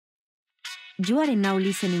You are now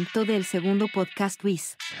listening to the Segundo podcast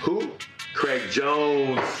with... Who? Craig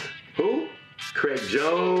Jones. Who? Craig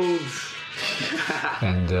Jones.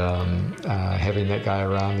 And having that guy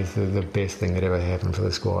around is the best thing that ever happened for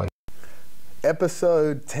the squad.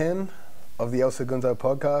 Episode 10 of the El Segundo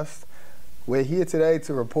podcast. We're here today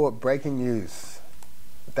to report breaking news.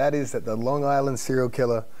 That is that the Long Island serial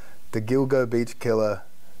killer, the Gilgo Beach killer,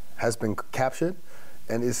 has been captured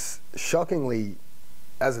and is shockingly,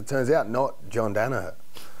 as it turns out, not John Danaher.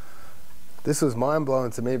 This was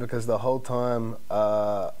mind-blowing to me because the whole time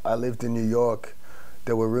I lived in New York,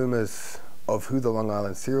 there were rumors of who the Long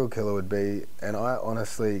Island serial killer would be, and I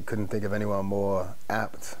honestly couldn't think of anyone more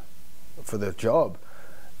apt for the job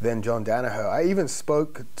than John Danaher. I even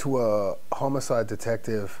spoke to a homicide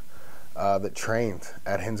detective that trained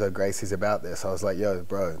at Renzo Gracie's about this. I was like, yo,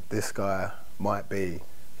 bro, this guy might be,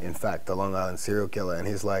 in fact, the Long Island serial killer. And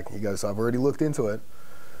he goes, I've already looked into it.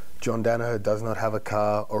 John Danaher does not have a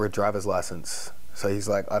car or a driver's license. So he's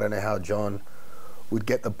like, I don't know how John would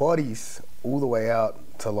get the bodies all the way out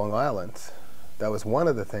to Long Island. That was one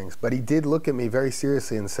of the things. But he did look at me very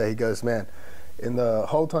seriously and say, he goes, man, in the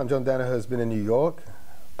whole time John Danaher has been in New York,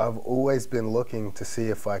 I've always been looking to see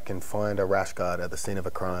if I can find a rash guard at the scene of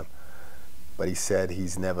a crime. But he said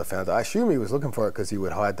he's never found it. I assume he was looking for it because he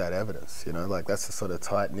would hide that evidence, you know, like that's the sort of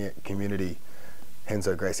tight-knit community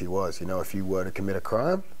Renzo Gracie was. You know, if you were to commit a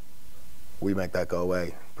crime, we make that go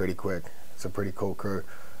away pretty quick. It's a pretty cool crew.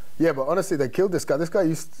 Yeah, but honestly, they killed this guy.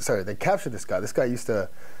 They captured this guy. This guy used to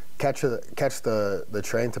catch the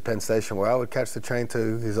train to Penn Station, where I would catch the train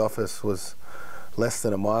to. His office was less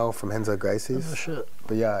than a mile from Renzo Gracie's. Oh, shit.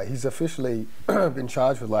 But yeah, he's officially been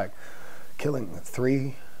charged with like killing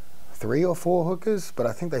three or four hookers, but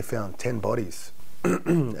I think they found 10 bodies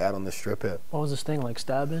out on the strip here. What was this thing, like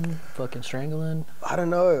stabbing, fucking strangling? I don't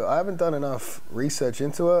know. I haven't done enough research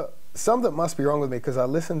into it. Something must be wrong with me because I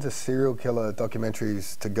listen to serial killer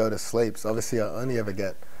documentaries to go to sleep. So obviously I only ever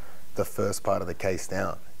get the first part of the case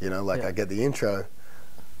down. You know, like I get the intro,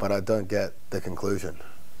 but I don't get the conclusion.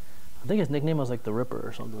 I think his nickname was like the Ripper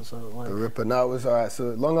or something. So like... The Ripper. No, it was all right.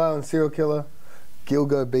 So Long Island serial killer,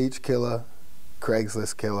 Gilgo Beach killer,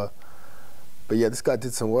 Craigslist killer. But yeah, this guy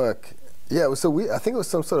did some work. Yeah, it was so weird. I think it was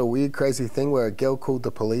some sort of weird, crazy thing where a girl called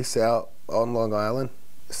the police out on Long Island.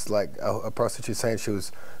 It's like a prostitute saying she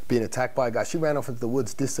was being attacked by a guy. She ran off into the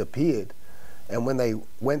woods, disappeared. And when they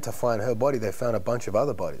went to find her body, they found a bunch of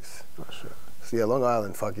other bodies. Oh, shit. So yeah, Long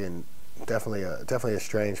Island fucking definitely a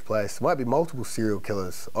strange place. Might be multiple serial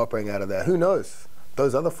killers operating out of there. Who knows?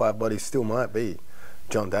 Those other 5 bodies still might be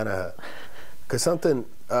John Danaher. Because something,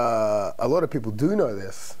 a lot of people do know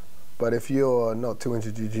this, but if you're not too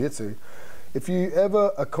into jiu-jitsu, if you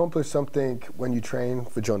ever accomplish something when you train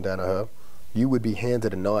for John Danaher, you would be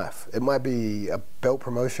handed a knife. It might be a belt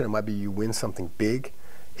promotion, it might be you win something big,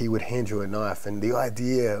 he would hand you a knife. And the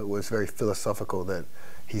idea was very philosophical that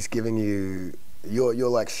he's giving you, you're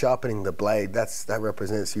like sharpening the blade. That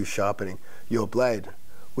represents you sharpening your blade,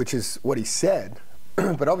 which is what he said.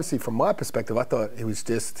 But obviously from my perspective, I thought it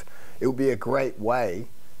would be a great way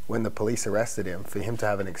when the police arrested him for him to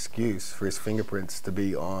have an excuse for his fingerprints to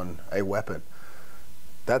be on a weapon.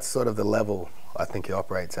 That's sort of the level I think he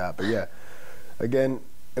operates at. But yeah, again,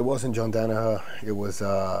 it wasn't John Danaher. It was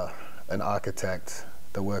an architect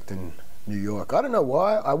that worked in New York. I don't know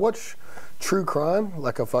why. I watch true crime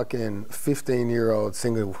like a fucking 15-year-old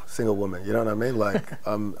single woman. You know what I mean? Like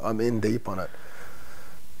I'm in deep on it.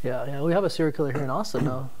 Yeah, we have a serial killer here in Austin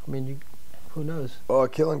now. I mean, who knows? Oh,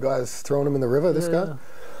 killing guys, throwing them in the river, this guy?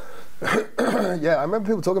 Yeah, I remember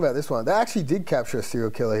people talking about this one. They actually did capture a serial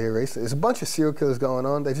killer here recently. There's a bunch of serial killers going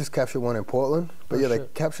on. They just captured one in Portland. But yeah, they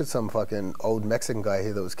captured some fucking old Mexican guy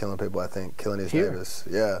here that was killing people, I think, killing his neighbors.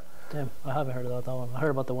 Yeah. Damn, I haven't heard about that one. I heard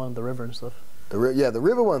about the one with the river and stuff. The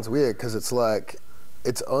river one's weird because it's like,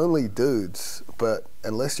 it's only dudes, but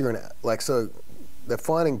unless you're so they're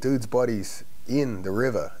finding dudes' bodies in the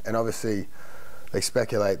river, and obviously they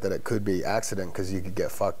speculate that it could be accident because you could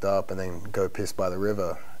get fucked up and then go piss by the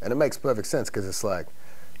river. And it makes perfect sense because it's like,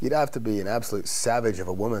 you'd have to be an absolute savage of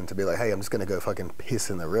a woman to be like, hey, I'm just going to go fucking piss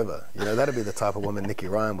in the river. You know, that'd be the type of woman Nicky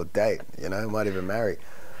Ryan would date, you know, might even marry.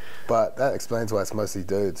 But that explains why it's mostly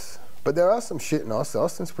dudes. But there are some shit in Austin.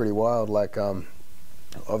 Austin's pretty wild. Like,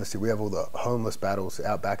 obviously we have all the homeless battles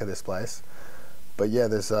out back of this place. But yeah,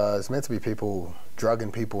 there's meant to be people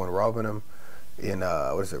drugging people and robbing them in,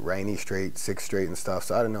 Rainy Street, 6th Street and stuff.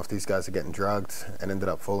 So I don't know if these guys are getting drugged and ended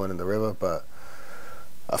up falling in the river, but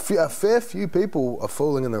a fair few people are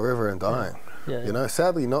falling in the river and dying. Yeah. You know,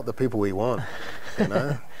 sadly not the people we want, you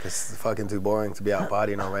know, because it's fucking too boring to be out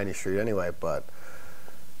partying on Rainy Street anyway, but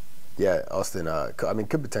Yeah, Austin, I mean,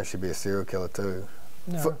 could potentially be a serial killer too.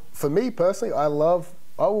 No. For me personally, I will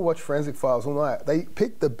watch Forensic Files all night. They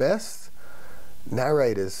pick the best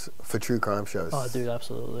narrators for true crime shows. Oh, dude,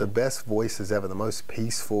 absolutely. The best voices ever, the most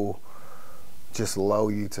peaceful, just lull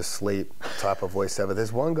you to sleep type of voice ever.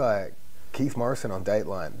 There's one guy, Keith Morrison on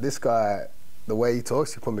Dateline. This guy, the way he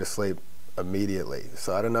talks, he put me to sleep immediately.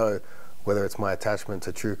 So I don't know whether it's my attachment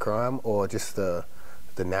to true crime or just the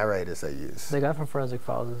narrators they use. The guy from Forensic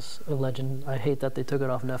Files is a legend. I hate that they took it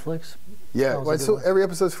off Netflix. Yeah, That was a good one. every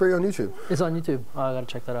episode's free on YouTube. It's on YouTube. Oh, I gotta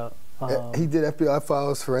check that out. He did FBI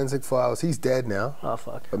Files, Forensic Files. He's dead now. Oh,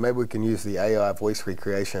 fuck. But maybe we can use the AI voice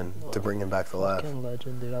recreation to bring him back to life. Fucking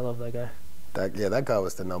legend, dude. I love that guy. That guy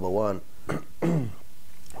was the number one.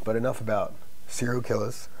 But enough about serial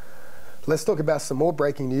killers. Let's talk about some more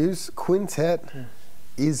breaking news. Quintet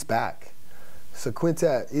is back. So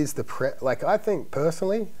Quintet is I think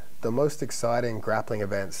personally, the most exciting grappling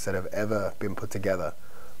events that have ever been put together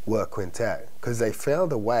were Quintet, because they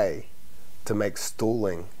found a way to make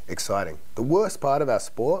stalling exciting. The worst part of our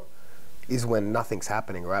sport is when nothing's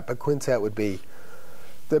happening, right? But Quintet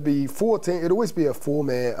there'd be 14, it'd always be a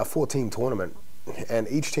 14 tournament, and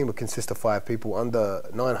each team would consist of 5 people under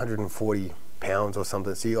 940 pounds or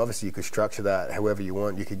something. So obviously you could structure that however you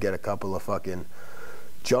want. You could get a couple of fucking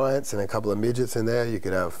giants and a couple of midgets in there. You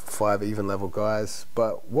could have 5 even level guys.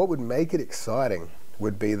 But what would make it exciting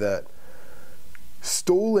would be that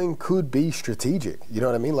stalling could be strategic. You know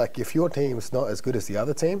what I mean? Like if your team's not as good as the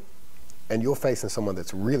other team and you're facing someone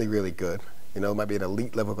that's really, really good, you know, maybe an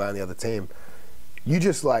elite level guy on the other team, you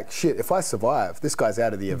just like, shit, if I survive, this guy's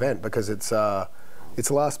out of the event, because it's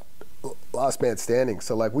last man standing.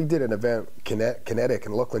 So like we did an event, Kinetic,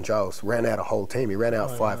 and Lachlan Giles ran out a whole team. He ran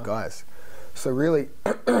out 5 guys. So really,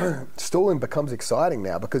 stalling becomes exciting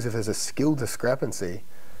now, because if there's a skill discrepancy,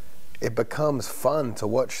 it becomes fun to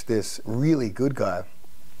watch this really good guy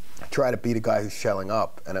try to beat a guy who's shelling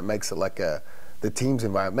up, and it makes it like the team's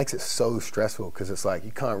environment makes it so stressful, because it's like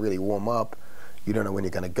you can't really warm up, you don't know when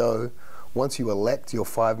you're going to go. Once you elect your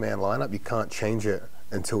 5-man lineup, you can't change it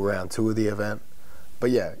until round 2 of the event. But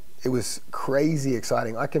yeah, it was crazy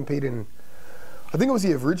exciting. I competed in, I think it was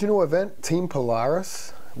the original event, Team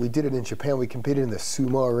Polaris. We did it in Japan. We competed in the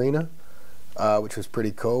sumo arena, which was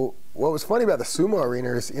pretty cool. What was funny about the sumo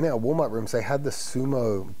arena is in our warm-up rooms, they had the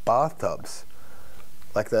sumo bathtubs.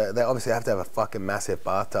 Like they obviously have to have a fucking massive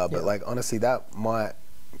bathtub, but like honestly, that might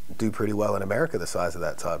do pretty well in America, the size of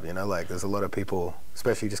that tub, you know? Like there's a lot of people,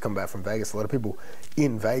 especially just coming back from Vegas, a lot of people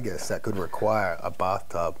in Vegas that could require a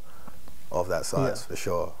bathtub of that size for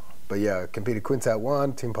sure. But yeah, competed Quintet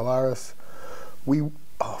 1, Team Polaris.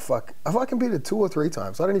 I competed 2 or 3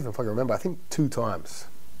 times. I don't even fucking remember. I think 2 times.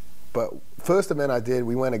 But first event I did,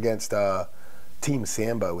 we went against Team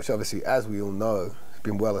Sambo, which obviously, as we all know, has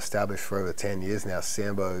been well established for over 10 years now.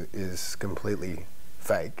 Sambo is completely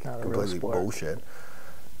fake, completely bullshit.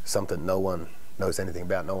 Something no one knows anything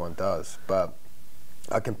about, no one does. But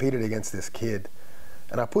I competed against this kid,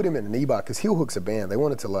 and I put him in an E-bar, because heel hooks are banned. They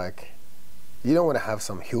wanted to you don't want to have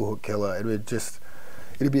some heel hook killer.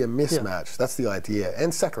 It'd be a mismatch. That's the idea.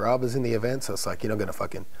 And Sakuraba's in the event, so it's like, you're not going to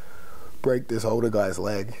fucking break this older guy's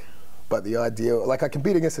leg. But the idea, like I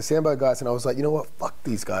competed against the Sambo guys, and I was like, you know what, fuck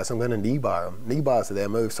these guys, I'm going to knee bar them. Knee bars are their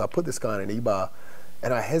move, so I put this guy in a knee bar,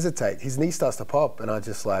 and I hesitate. His knee starts to pop, and I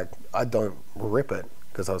don't rip it,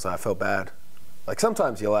 because I felt bad. Like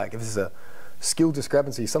sometimes you're like, if it's a skill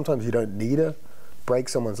discrepancy, sometimes you don't need to break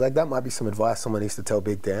someone's leg. That might be some advice someone needs to tell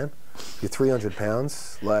Big Dan. You're 300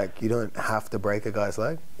 pounds, like you don't have to break a guy's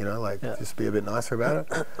leg, you know, like just be a bit nicer about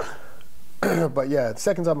it. But yeah, the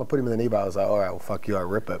second time I put him in the knee bar, I was like, all right, well, fuck you, I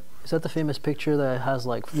rip it. Is that the famous picture that has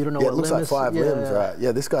like, you don't know what limb is? Yeah, it looks like 5 limbs, right?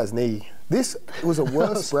 Yeah, this guy's knee. This was a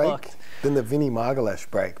worse break than the Vinny Margalesh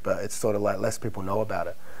break, but it's sort of like less people know about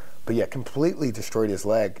it. But yeah, completely destroyed his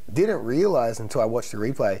leg. Didn't realize until I watched the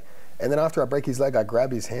replay. And then after I break his leg, I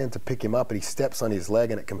grab his hand to pick him up, and he steps on his leg,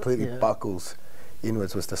 and it completely buckles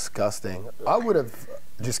inwards. It was disgusting. I would have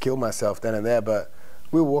just killed myself then and there, but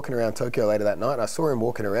we were walking around Tokyo later that night, and I saw him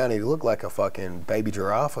walking around. He looked like a fucking baby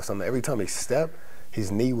giraffe or something. Every time he stepped,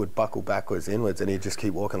 his knee would buckle backwards, inwards, and he'd just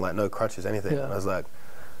keep walking like no crutches, anything. And I was like,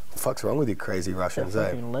 what the fuck's wrong with you crazy Russians,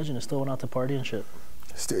 that fucking legend is still went out to party and shit.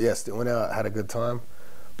 Still went out, had a good time.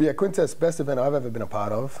 But yeah, Quintet's best event I've ever been a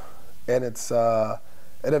part of. And it's an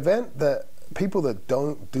event that people that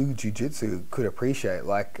don't do jiu-jitsu could appreciate.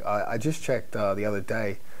 Like I just checked the other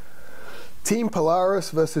day, Team Polaris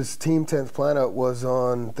versus Team 10th Planet was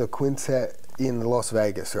on the Quintet in Las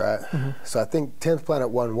Vegas, right? So I think 10th Planet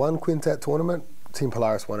won 1 Quintet tournament, Team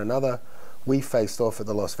Polaris won another. We faced off at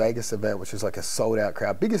the Las Vegas event, which was like a sold-out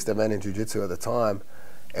crowd, biggest event in jiu-jitsu at the time.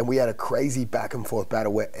 And we had a crazy back and forth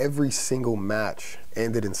battle where every single match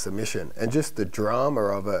ended in submission. And just the drama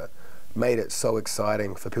of it made it so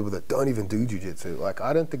exciting for people that don't even do jiu-jitsu. Like,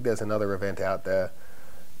 I don't think there's another event out there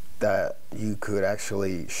that you could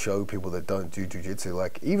actually show people that don't do jiu-jitsu.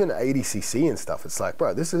 Like, even ADCC and stuff, it's like,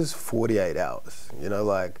 bro, this is 48 hours. You know,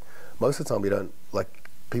 like, most of the time we don't, like,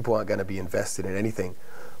 people aren't going to be invested in anything.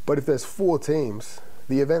 But if there's 4 teams,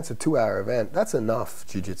 the event's a 2-hour event. That's enough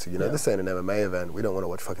jiu-jitsu. You know, this ain't an MMA event. We don't want to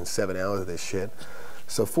watch fucking 7 hours of this shit.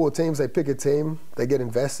 So 4 teams, they pick a team, they get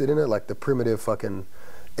invested in it, like the primitive fucking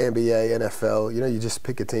NBA, NFL. You know, you just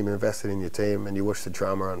pick a team, invested in your team, and you watch the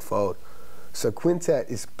drama unfold. So Quintet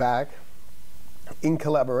is back in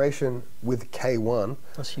collaboration with K1.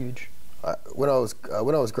 That's huge. When I was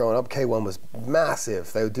growing up, K1 was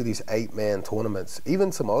massive. They would do these 8-man tournaments.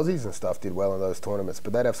 Even some Aussies and stuff did well in those tournaments,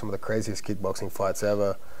 but they'd have some of the craziest kickboxing fights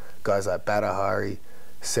ever. Guys like Badahari,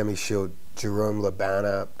 Semi Shield, Jerome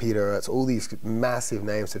Labana, Peter Ertz, all these massive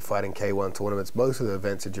names that fight in K1 tournaments. Most of the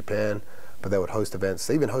events in Japan, but they would host events.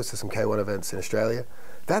 They even hosted some K1 events in Australia.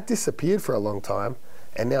 That disappeared for a long time,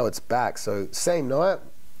 and now it's back. So same night,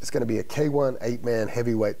 it's going to be a K1 8-man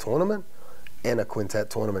heavyweight tournament and a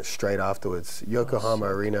Quintet tournament straight afterwards. Yokohama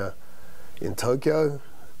Arena in Tokyo,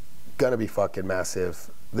 gonna be fucking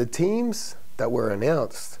massive. The teams that were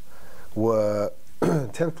announced were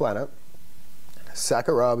 10th Planet,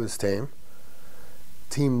 Sakuraba's team,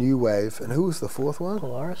 Team New Wave, and who was the 4th one?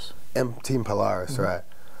 Polaris? Team Polaris, right.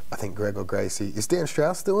 I think Gregor Gracie. Is Dan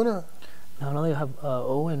Strauss doing it? No, they have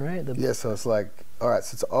Owen, right? Yeah, so it's like, all right,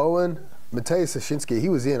 so it's Owen, Mateusz Sashinsky, he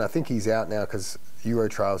was in. I think he's out now because Euro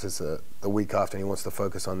Trials is the week after and he wants to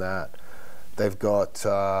focus on that. They've got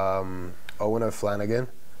Owen O'Flanagan.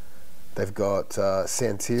 They've got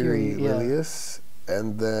Santiri Lilius.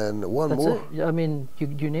 And then one more. It. I mean,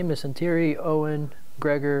 you named the Santiri, Owen,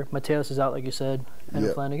 Gregor, Mateus is out, like you said, and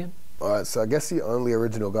O'Flanagan. All right, so I guess the only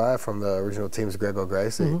original guy from the original team is Gregor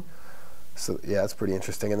Gracie. So, yeah, that's pretty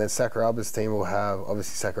interesting. And then Sakuraba's team will have,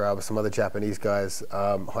 obviously, Sakuraba, some other Japanese guys.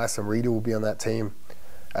 Haisam Rida will be on that team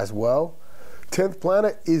as well. 10th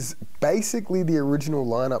Planet is basically the original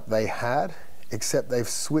lineup they had, except they've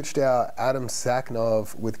switched out Adam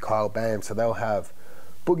Saknov with Kyle Baim. So they'll have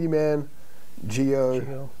Boogeyman,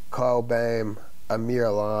 Gio, Kyle Baim, Amir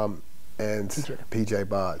Alam, and PJ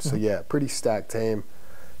Bard. So, yeah, pretty stacked team.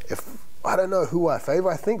 I don't know who I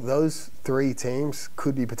favor. I think those 3 teams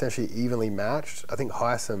could be potentially evenly matched. I think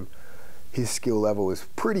Haisam, his skill level is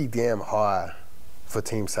pretty damn high for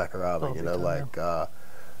Team Sakuraba. You know, like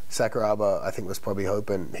Sakuraba, I think was probably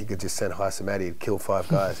hoping he could just send Haisam out, he'd kill 5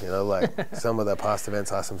 guys. You know, like some of the past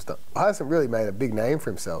events Haisam's done. Haisam really made a big name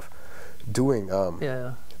for himself doing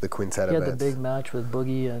the Quintet events. He had the big match with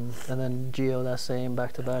Boogie and then Gio, that same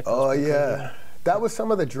back-to-back. Oh, yeah. That was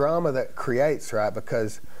some of the drama that creates, right?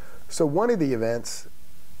 Because so one of the events,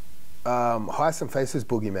 Haisam faces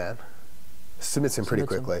Boogeyman, submits him pretty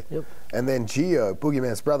quickly. And then Gio,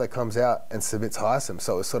 Boogeyman's brother, comes out and submits Haisam.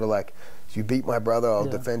 So it's sort of like, you beat my brother, I'll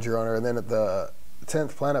defend your honor. And then at the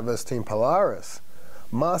 10th Planet versus Team Polaris,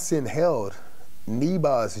 Marcin held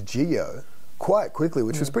Nibar's Gio quite quickly,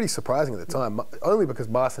 which was pretty surprising at the time, only because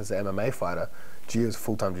Marcin's an MMA fighter. Gio's a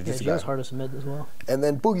full-time jiu-jitsu guy. Gio's hard to submit as well. And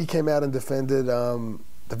then Boogie came out and defended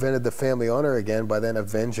the family honor again by then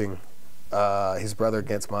avenging his brother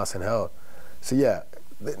against Marcin Held. So yeah,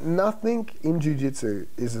 nothing in jiu-jitsu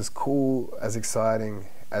is as cool, as exciting,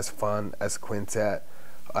 as fun as Quintet.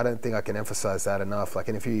 I don't think I can emphasize that enough. Like,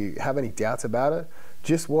 and if you have any doubts about it,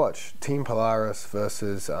 just watch Team Polaris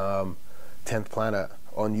versus 10th Planet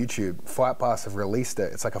on YouTube. Fight Pass have released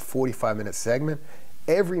it. It's like a 45-minute segment.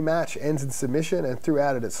 Every match ends in submission, and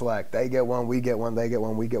throughout it, it's like they get one, we get one, they get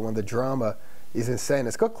one, we get one. The drama is insane.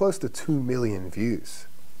 It's got close to 2 million views.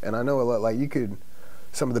 And I know a lot, like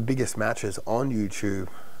some of the biggest matches on YouTube,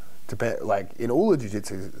 like in all of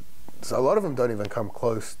jiu-jitsu, so a lot of them don't even come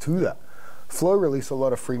close to that. Flow release a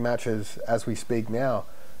lot of free matches as we speak now,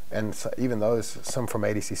 and so even those, some from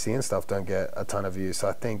ADCC and stuff, don't get a ton of views. So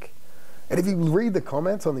I think, and if you read the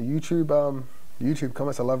comments on the YouTube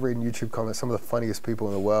comments, I love reading YouTube comments. Some of the funniest people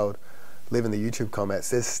in the world live in the YouTube comments.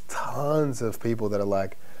 There's tons of people that are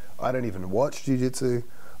like, I don't even watch jiu-jitsu,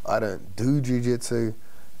 I don't do jiu-jitsu,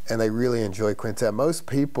 and they really enjoy Quintet. Most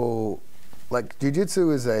people, like,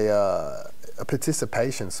 jiu-jitsu is a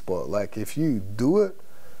participation sport. Like, if you do it,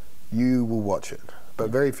 you will watch it.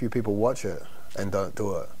 But very few people watch it and don't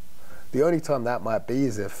do it. The only time that might be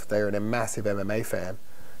is if they're a massive MMA fan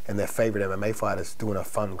and their favorite MMA fighter's doing a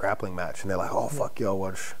fun grappling match, and they're like, oh, fuck yeah, I'll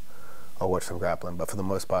watch some grappling. But for the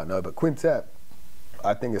most part, no. But Quintet,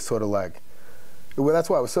 I think it's sort of like, well, that's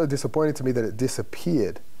why it was so disappointing to me that it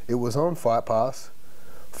disappeared. It was on Fight Pass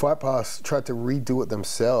Fight Pass tried to redo it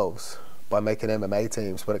themselves by making MMA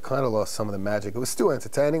teams, but it kind of lost some of the magic. It was still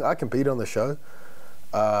entertaining. I competed on the show,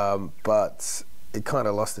 but it kind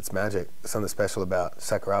of lost its magic. Something special about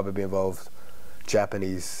Sakuraba being involved,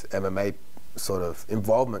 Japanese MMA sort of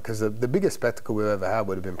involvement, because the biggest spectacle we've ever had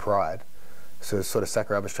would have been Pride. So sort of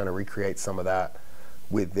Sakuraba's trying to recreate some of that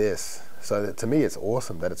with this. So that, to me, it's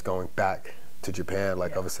awesome that it's going back to Japan.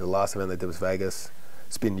 Like, obviously, the last event they did was Vegas.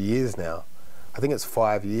 It's been years now. I think it's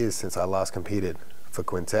 5 years since I last competed for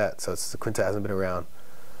Quintet. So the Quintet hasn't been around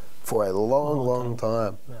for a long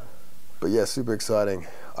time. Yeah. But yeah, super exciting.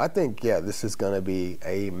 I think, yeah, this is going to be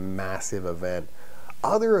a massive event.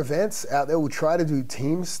 Other events out there will try to do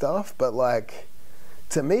team stuff, but like,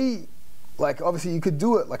 to me, like, obviously you could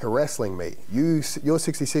do it like a wrestling meet. Your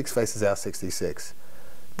 66 faces our 66.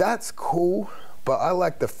 That's cool, but I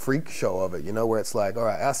like the freak show of it, you know, where it's like, all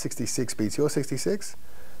right, our 66 beats your 66.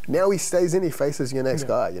 Now he stays in, he faces your next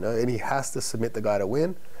guy, you know, and he has to submit the guy to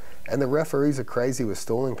win. And the referees are crazy with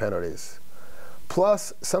stalling penalties.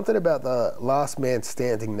 Plus, something about the last man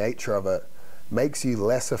standing nature of it makes you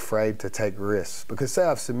less afraid to take risks. Because say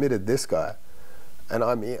I've submitted this guy and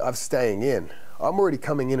I'm staying in, I'm already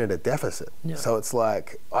coming in at a deficit. Yeah. So it's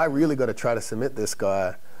like, I really got to try to submit this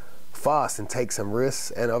guy fast and take some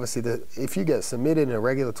risks. And obviously, if you get submitted in a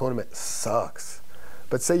regular tournament, it sucks.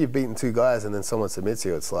 But say you've beaten two guys and then someone submits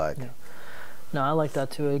you, it's like... Yeah. No, I like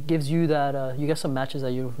that too. It gives you that, you get some matches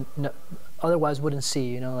that you otherwise wouldn't see,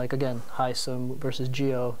 you know, like again, Heisum versus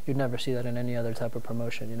Gio, you'd never see that in any other type of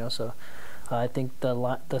promotion, you know, so I think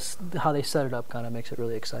how they set it up kind of makes it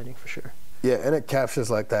really exciting for sure. Yeah, and it captures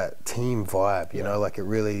like that team vibe, you know, like it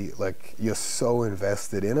really, like you're so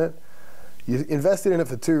invested in it. You're invested in it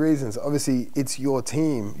for two reasons. Obviously, it's your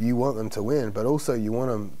team, you want them to win, but also you want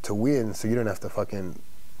them to win so you don't have to fucking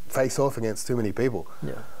face off against too many people.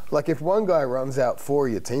 Yeah. Like if one guy runs out 4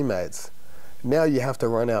 of your teammates, now you have to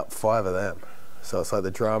run out 5 of them. So it's like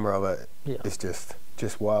the drama of it is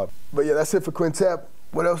just wild. But yeah, that's it for Quintet.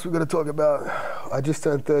 What else we got to talk about? I just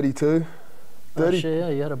turned 32. 30? Oh shit, yeah,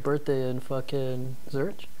 you had a birthday in fucking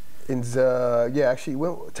Zurich? Yeah, actually,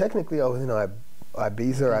 well, technically I was in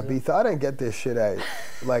Ibiza. I don't get this shit, eh?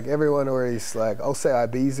 Like everyone always like, I'll say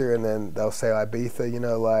Ibiza and then they'll say Ibiza, you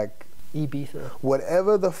know, like... Ibiza.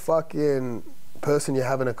 Whatever the fucking person you're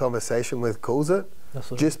having a conversation with calls it,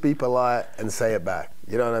 just be polite and say it back.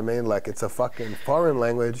 You know what I mean? Like it's a fucking foreign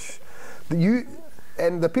language.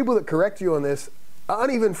 And the people that correct you on this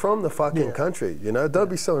aren't even from the fucking country, you know? Don't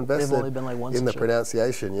be so invested in the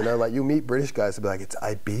pronunciation, you know? Like you meet British guys who be like, it's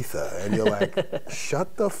Ibiza. And you're like,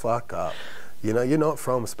 shut the fuck up. You know, you're not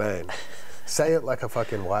from Spain. Say it like a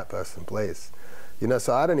fucking white person, please. You know,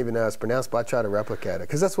 so I don't even know how it's pronounced, but I try to replicate it.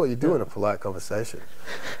 Because that's what you do in a polite conversation.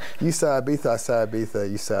 You say Ibiza, I say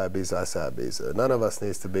Ibiza. You say Ibiza, I say Ibiza. None of us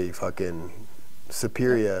needs to be fucking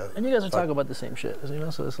superior. And you guys are talking about the same shit, you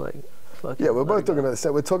know? So it's like, fucking... Yeah, we're both talking about the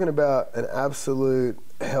same. We're talking about an absolute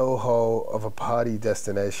hellhole of a party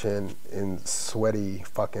destination in sweaty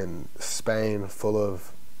fucking Spain full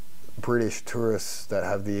of British tourists that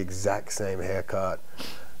have the exact same haircut.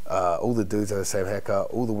 All the dudes have the same haircut.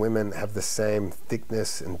 All the women have the same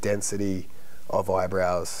thickness and density of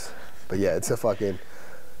eyebrows. But yeah, it's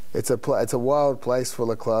a wild place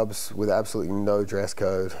full of clubs with absolutely no dress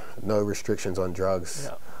code, no restrictions on drugs.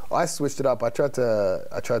 Yeah. I switched it up. I tried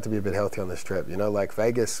to be a bit healthy on this trip. You know, like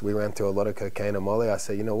Vegas, we ran through a lot of cocaine and molly. I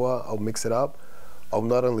said, you know what? I'll mix it up. I'll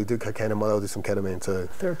not only do cocaine and molly, I'll do some ketamine too.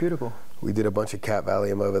 Therapeutical. We did a bunch of Cat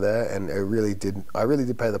Valium over there, and I really did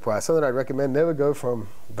pay the price. Something I'd recommend, never go from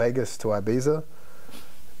Vegas to Ibiza.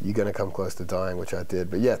 You're going to come close to dying, which I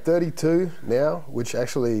did. But yeah, 32 now, which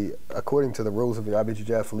actually, according to the rules of the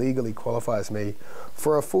IBJJF, legally qualifies me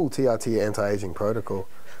for a full TRT anti-aging protocol.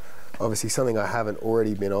 Obviously, something I haven't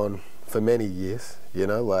already been on for many years, you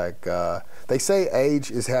know, like they say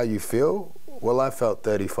age is how you feel. Well, I felt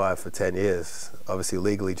 35 for 10 years, obviously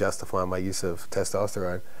legally justifying my use of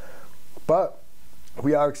testosterone. But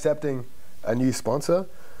we are accepting a new sponsor.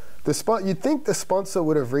 You'd think the sponsor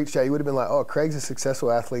would have reached out. He would have been like, oh, Craig's a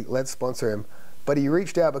successful athlete, let's sponsor him. But he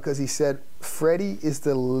reached out because he said, Freddie is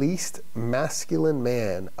the least masculine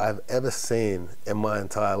man I've ever seen in my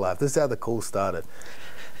entire life. This is how the call started.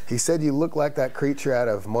 He said, you look like that creature out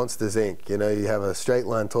of Monsters, Inc. You know, you have a straight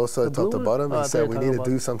line torso, top to bottom. He said, we need to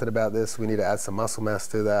do something about this. We need to add some muscle mass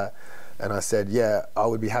to that. And I said, yeah, I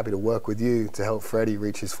would be happy to work with you to help Freddie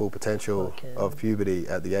reach his full potential of puberty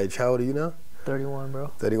at the age. How old are you now? 31,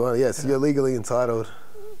 bro. 31, yeah. So you're legally entitled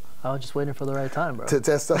I was just waiting for the right time, bro. To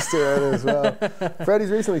testosterone as well.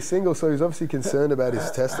 Freddie's recently single, so he's obviously concerned about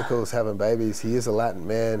his testicles having babies. He is a Latin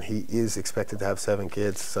man. He is expected to have 7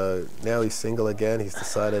 kids. So now he's single again. He's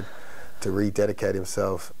decided to rededicate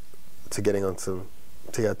himself to getting on some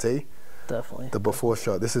TRT. Definitely. The before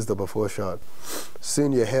shot. This is the before shot.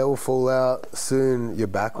 Soon your hair will fall out. Soon your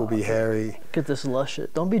back will be hairy. Get this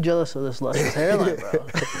luscious. Don't be jealous of this luscious hairline, bro.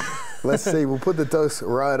 Let's see. We'll put the dose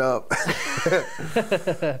right up.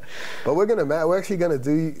 But we're gonna manage.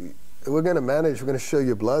 We're gonna show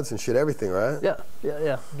you bloods and shit, everything, right?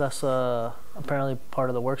 Yeah. That's apparently part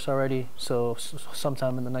of the works already. So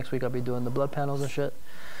sometime in the next week I'll be doing the blood panels and shit,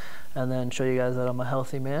 and then show you guys that I'm a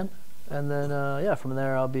healthy man. And then, from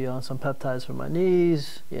there, I'll be on some peptides for my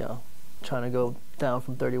knees, trying to go down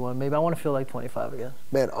from 31. Maybe I want to feel like 25 again.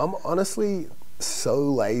 Man, I'm honestly so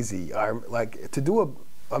lazy.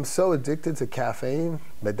 I'm so addicted to caffeine,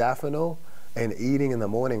 modafinil, and eating in the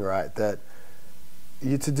morning, right, that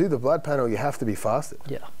to do the blood panel, you have to be fasted.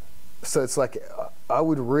 Yeah. So it's like I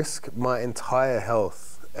would risk my entire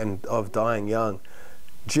health and of dying young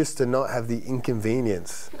just to not have the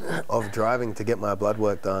inconvenience of driving to get my blood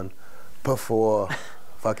work done before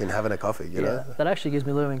fucking having a coffee, you know? That actually gives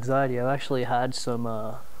me a little anxiety. I've actually had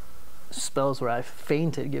some spells where I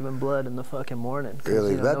fainted giving blood in the fucking morning.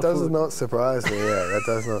 Really? That does not surprise me, that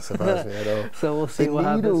does not surprise me at all. So we'll see what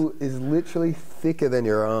happens. The needle is literally thicker than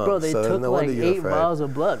your arm. Bro, they took no like 8 afraid. miles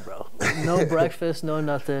of blood, bro. No breakfast, no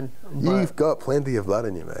nothing. You've got plenty of blood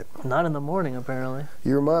in you, mate. Not in the morning, apparently.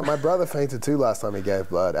 My brother fainted too last time he gave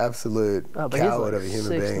blood. Absolute coward of a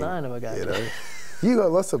human being. 6'9" of a guy. You know? You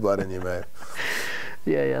got lots of blood in you, mate.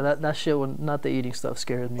 Yeah, that shit, not the eating stuff,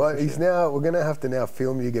 scares me. But we're going to have to now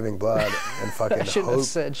film you giving blood and fucking I shouldn't have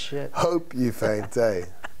said shit. Hope you faint,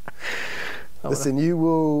 Listen, you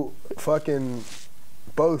will fucking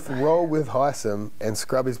both roll with Hisam and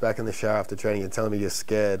scrub his back in the shower after training and telling me you're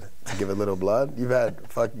scared to give a little blood. You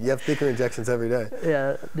have thicker injections every day.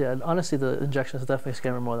 Yeah. Honestly, the injections definitely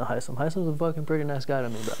scare me more than Hisam. Hisam's a fucking pretty nice guy to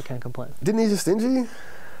me, but I can't complain. Didn't he just injure you?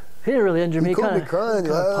 He didn't really injure me. He caught me crying.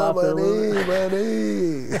 You're like, my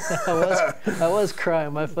knee. I was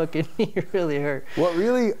crying. My fucking knee really hurt. What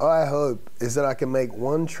really I hope is that I can make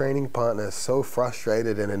one training partner so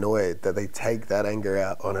frustrated and annoyed that they take that anger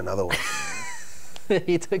out on another one.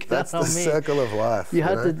 He took it out on me. That's the circle of life. You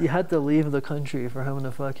had to leave the country for him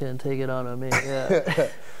to fucking take it out on me. Yeah.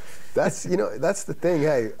 That's the thing.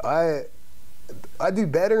 Hey, I do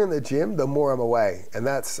better in the gym the more I'm away, and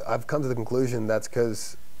I've come to the conclusion that's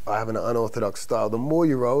because I have an unorthodox style. The more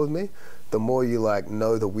you roll with me, the more you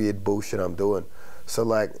know the weird bullshit I'm doing. So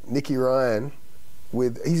like Nicky Ryan,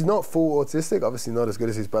 he's not full autistic, obviously not as good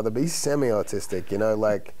as his brother, but he's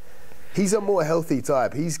semi-autistic, he's a more healthy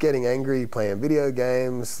type. He's getting angry, playing video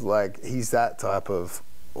games, he's that type of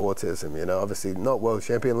autism, obviously not world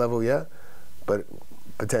champion level yet, but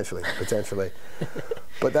potentially.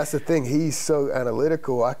 But that's the thing, he's so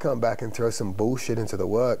analytical, I come back and throw some bullshit into the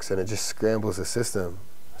works and it just scrambles the system.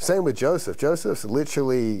 Same with Joseph. Joseph's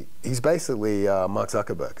literally, he's basically Mark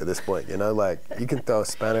Zuckerberg at this point, you can throw a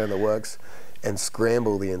spanner in the works and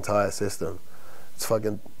scramble the entire system. It's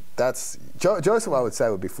fucking, Joseph I would say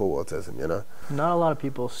would be full autism, Not a lot of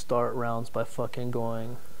people start rounds by fucking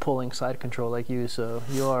pulling side control like you, so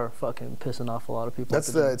you are fucking pissing off a lot of people.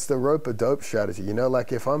 It's the rope a dope strategy,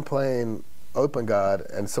 if I'm playing open guard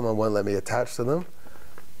and someone won't let me attach to them,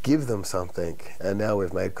 give them something, and now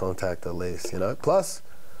we've made contact at least, Plus,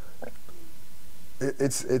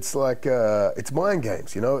 it's like it's mind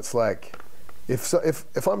games, It's like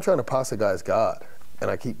if I'm trying to pass a guy's guard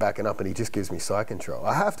and I keep backing up and he just gives me side control,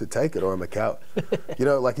 I have to take it or I'm a coward.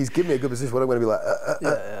 He's giving me a good position. What I'm going to be like?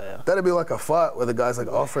 Yeah. That'd be like a fight where the guy's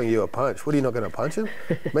offering you a punch. What are you not going to punch him?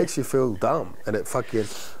 Makes you feel dumb, and it fucking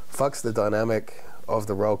fucks the dynamic of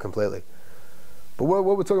the role completely. But what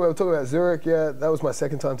we're talking about Zurich. Yeah, that was my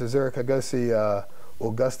second time to Zurich. I go see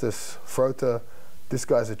Augustus Frota. This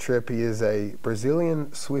guy's a trip. He is a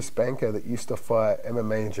Brazilian Swiss banker that used to fight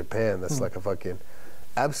MMA in Japan. That's like a fucking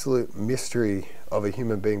absolute mystery of a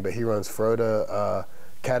human being. But he runs Frota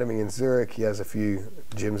Academy in Zurich. He has a few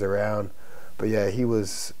gyms around. But yeah, he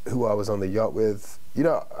was who I was on the yacht with.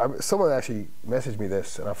 Someone actually messaged me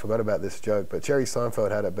this, and I forgot about this joke, but Jerry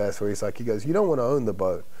Seinfeld had it best, where he goes, you don't want to own the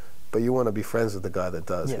boat, but you want to be friends with the guy that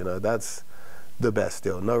does. Yeah. That's the best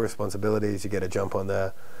deal. No responsibilities. You get a jump on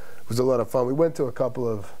there. It was a lot of fun. We went to a couple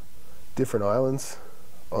of different islands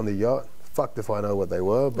on the yacht. Fucked if I know what they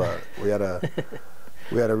were, but we had a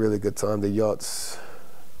really good time. The yacht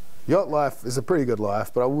life is a pretty good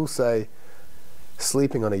life, but I will say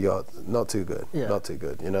Sleeping on a yacht, not too good. Yeah. Not too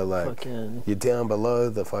good. You know, like, Fucking- you're down below,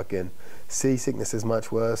 the fucking seasickness is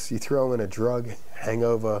much worse. You throw in a drug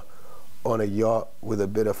hangover on a yacht with a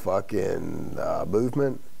bit of fucking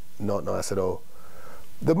movement, not nice at all.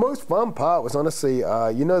 The most fun part was honestly,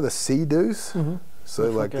 you know the sea-doos? Mm-hmm. So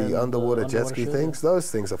The like fucking- the underwater jet ski shit, things? yeah.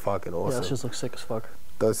 Those things are fucking Yeah, awesome. it just looks sick as fuck.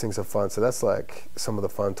 Those things are fun. So that's like some of the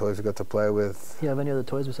fun toys we got to play with. You have any other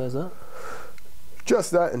toys besides that?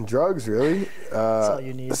 Just that and drugs, really. all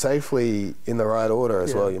you need. Safely in the right order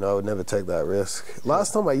as Yeah. well. You know, I would never take that risk.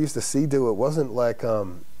 Last time I used a sea-doo, it wasn't like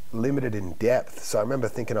limited in depth. So I remember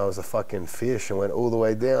thinking I was a fucking fish and went all the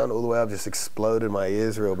way down, all the way up, just exploded my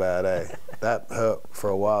ears real bad, eh? That hurt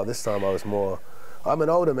for a while. This time I was more, I'm an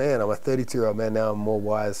older man. I'm a 32-year-old man now. I'm more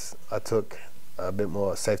wise. I took a bit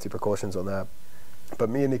more safety precautions on that. But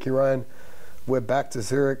me and Nicky Ryan, we're back to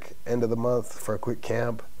Zurich end of the month for a quick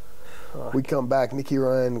camp. Fuck. We come back, Nicky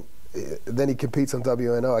Ryan, then he competes on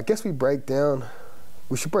WNO. I guess we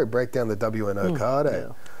should probably break down the WNO card, eh?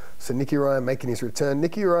 yeah. So Nicky Ryan making his return.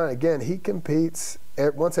 Nicky Ryan, again, he competes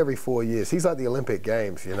once every 4 years. He's like the Olympic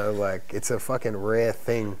Games, you know, like it's a fucking rare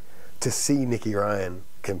thing to see Nicky Ryan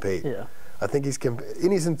compete. Yeah. I think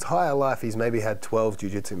in his entire life, he's maybe had 12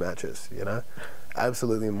 jiu-jitsu matches, you know?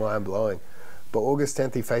 Absolutely mind-blowing. But August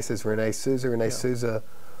 10th, he faces Rene Souza. Rene Souza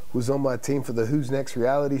was on my team for the Who's Next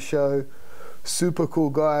reality show. Super cool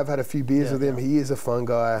guy. I've had a few beers with him. He is a fun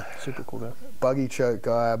guy. Super cool guy. Buggy choke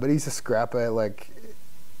guy, but he's a scrapper. Like,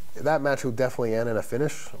 that match will definitely end in a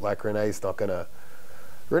finish. Like, Rene's doesn't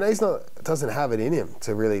have it in him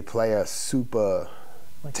to really play a super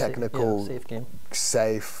Like technical, safe game.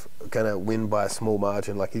 safe, gonna win by a small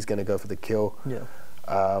margin. Like, he's gonna go for the kill. Yeah.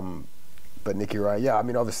 But Nicky Ryan, yeah, I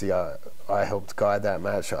mean, obviously I helped guide that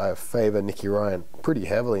match. I favor Nicky Ryan pretty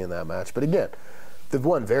heavily in that match. But again, the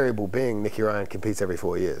one variable being Nicky Ryan competes every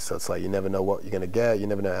 4 years. So it's like you never know what you're going to get. You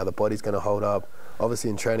never know how the body's going to hold up. Obviously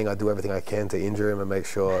in training, I do everything I can to injure him and make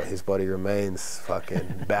sure his body remains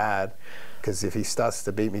fucking bad. Because if he starts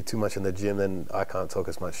to beat me too much in the gym, then I can't talk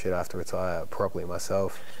as much shit. I have to retire properly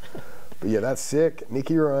myself. But yeah, that's sick.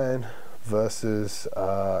 Nicky Ryan versus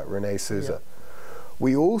Rene Souza. Yeah.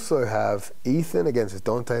 We also have Ethan against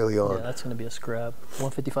Dante Leon. Yeah, that's going to be a scrap.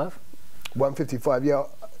 155? 155, yeah.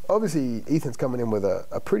 Obviously, Ethan's coming in with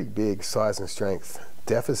a pretty big size and strength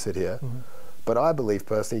deficit here. Mm-hmm. But I believe,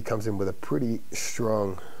 personally, he comes in with a pretty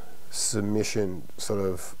strong submission sort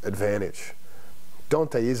of advantage.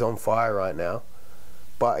 Dante is on fire right now.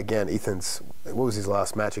 But again, what was his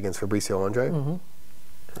last match against Fabricio Andre? Mm-hmm.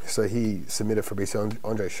 So he submitted Fabricio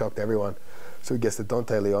Andre, shocked everyone. So he gets the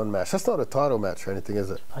Dante Leon match. That's not a title match or anything,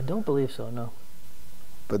 is it? I don't believe so, no.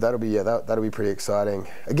 But that'll be pretty exciting.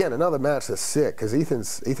 Again, another match that's sick because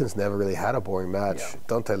Ethan's never really had a boring match. Yeah.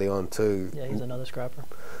 Dante Leon too. Yeah, he's another scrapper.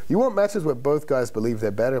 You want matches where both guys believe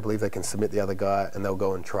they're better, believe they can submit the other guy, and they'll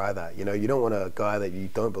go and try that. You know, you don't want a guy that you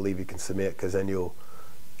don't believe you can submit because then you'll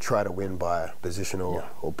try to win by position or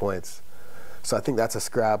points. So I think that's a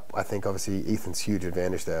scrap. I think obviously Ethan's huge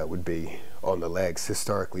advantage there would be on the legs.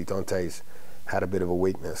 Historically, Dante's had a bit of a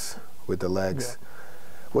weakness with the legs. Yeah.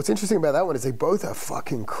 What's interesting about that one is they both have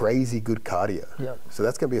fucking crazy good cardio. Yep. So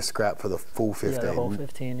that's going to be a scrap for the full 15. Yeah, the whole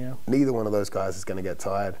 15, yeah. Neither one of those guys is going to get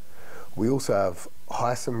tired. We also have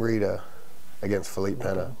Heisem Rita against Philippe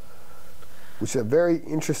Pena, which is a very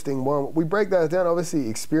interesting one. We break that down, obviously,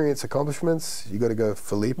 experience, accomplishments. You got to go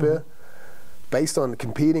Philippe. Mm-hmm. Based on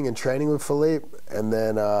competing and training with Philippe and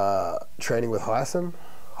then training with Heisem,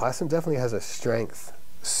 Heisem definitely has a strength,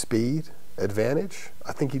 speed advantage.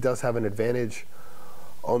 I think he does have an advantage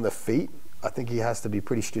on the feet. I think he has to be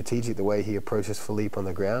pretty strategic the way he approaches Philippe on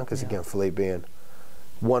the ground because, again, Philippe being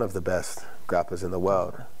one of the best grapplers in the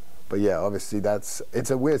world. But, yeah, obviously it's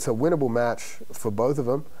a winnable match for both of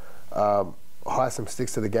them. Heisem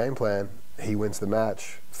sticks to the game plan. He wins the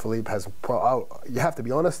match. Philippe has you have to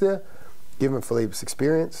be honest there. Given Philippe's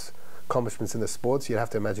experience, accomplishments in the sports, you'd have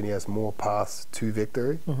to imagine he has more paths to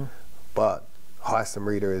victory. Mm-hmm. But Heisem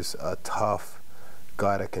Rita is a tough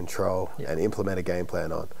guy to control and implement a game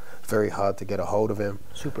plan on. Very hard to get a hold of him.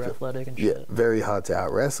 Super athletic and shit. Yeah, very hard to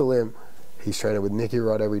out-wrestle him. He's training with Nicky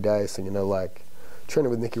Rod every day, so, you know, like, training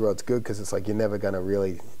with Nicky Rod's good because it's like you're never going to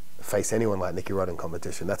really face anyone like Nicky Rod in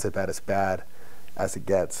competition. That's about as bad as it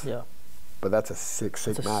gets. Yeah. But that's a sick match.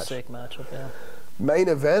 It's a sick matchup, yeah. Main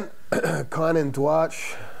event, Kainan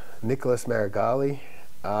Duach, Nicholas Marigali.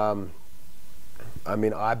 I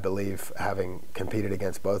mean, I believe, having competed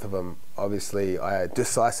against both of them, obviously I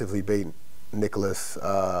decisively beat Nicholas,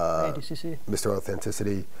 ADCC. Mr.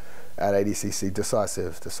 Authenticity, at ADCC.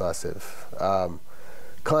 Decisive.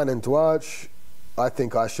 Kainan Duach, I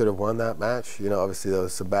think I should have won that match. You know, obviously there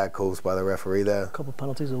was some bad calls by the referee there. A couple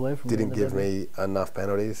penalties away from Didn't give me enough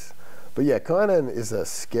penalties. But yeah, Kynan is a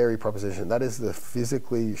scary proposition. That is the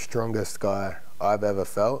physically strongest guy I've ever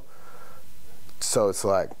felt. So it's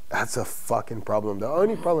like, that's a fucking problem. The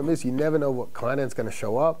only problem is you never know what Kynan's going to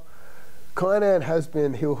show up. Kynan has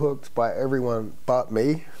been heel hooked by everyone but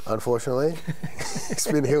me, unfortunately. He's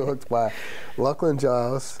been heel hooked by Lachlan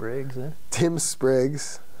Giles, Spriggs, Tim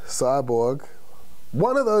Spriggs, Cyborg.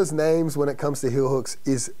 One of those names when it comes to heel hooks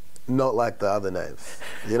is not like the other names.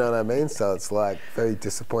 You know what I mean? So it's like, very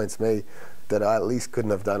disappoints me that I at least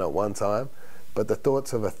couldn't have done it one time. But the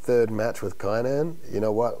thoughts of a third match with Kynan, you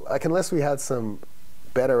know what? Like, unless we had some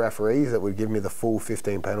better referees that would give me the full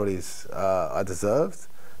 15 penalties I deserved,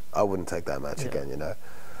 I wouldn't take that match again, you know.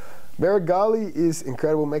 Meregali is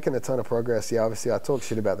incredible, making a ton of progress. Yeah, obviously I talk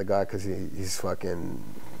shit about the guy because he's fucking,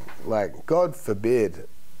 like, God forbid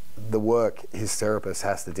the work his therapist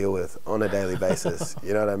has to deal with on a daily basis.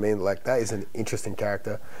 You know what I mean? Like, that is an interesting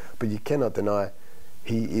character, but you cannot deny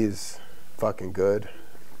he is fucking good.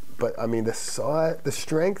 But I mean, the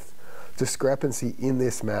strength discrepancy in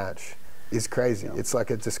this match is crazy. Yeah. It's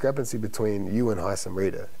like a discrepancy between you and Haisam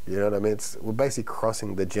Rita. You know what I mean? We're basically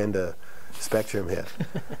crossing the gender spectrum here.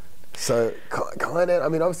 So Kynan, I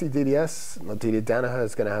mean, obviously Danaher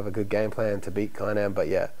is going to have a good game plan to beat Kynan, but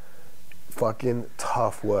yeah, fucking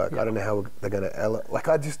tough work. Yeah. I don't know how they're going to, like,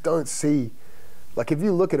 I just don't see, like, if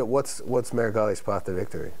you look at it, what's Meregali's path to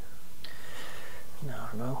victory? No, I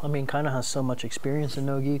don't know. I mean, Kynan has so much experience in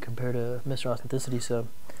no-gi compared to Mr. Authenticity, so.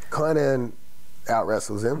 Kynan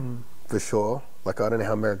out-wrestles him, for sure. Like, I don't know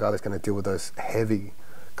how Meregali's going to deal with those heavy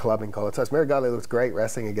clubbing collar ties. Meregali looks great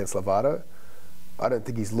wrestling against Lovato. I don't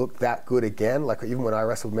think he's looked that good again. Like, even when I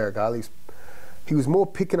wrestled Meregali, he was more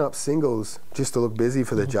picking up singles just to look busy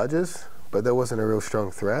for the judges, but there wasn't a real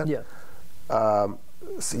strong threat. Yeah.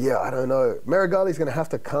 So yeah, I don't know. Meregali's going to have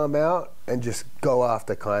to come out and just go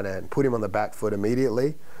after Kynan, put him on the back foot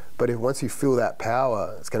immediately. But once you feel that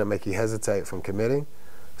power, it's going to make you hesitate from committing.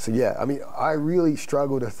 So yeah, I mean, I really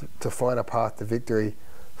struggle to find a path to victory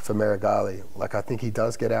for Meregali. Like, I think he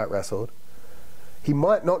does get out wrestled. He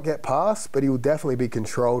might not get past, but he will definitely be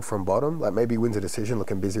controlled from bottom. Like, maybe he wins a decision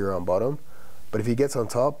looking busier on bottom. But if he gets on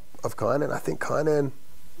top of Kynan, I think Kynan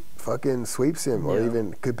fucking sweeps him, or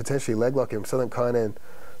even could potentially leg lock him. Something Kynan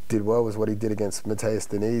did well was what he did against Mateus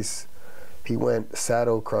Denise. He went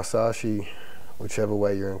saddle, crossashi, whichever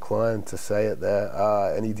way you're inclined to say it there,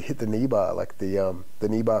 and he hit the knee bar, like the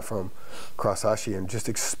knee bar from crossashi, and just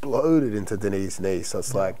exploded into Denise's knee. So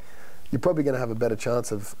it's like, you're probably going to have a better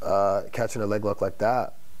chance of catching a leg lock like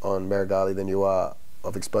that on Meregali than you are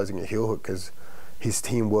of exposing a heel hook, because his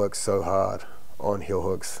team works so hard on heel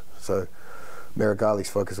hooks. So Meregali's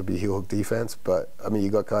focus will be heel hook defense, but I mean, you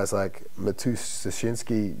got guys like Matu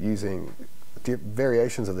Sashinsky using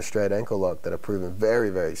variations of the straight ankle lock that are proven very,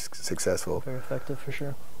 very successful. Very effective, for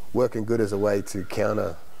sure. Working good as a way to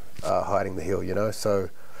counter hiding the heel, you know? So,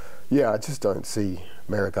 yeah, I just don't see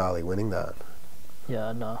Meregali winning that.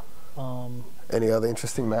 Yeah, no. Any other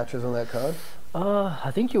interesting matches on that card?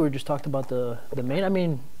 I think you were just talking about the main. I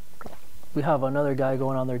mean, we have another guy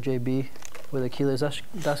going on there, JB, with Achilles.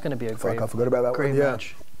 That's going to be a great, I forgot about that great one. Yeah.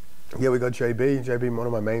 match. Yeah, we got JB. JB, one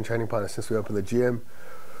of my main training partners since we opened the gym.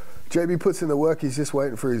 JB puts in the work. He's just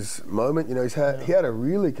waiting for his moment. You know, he had a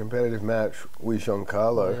really competitive match with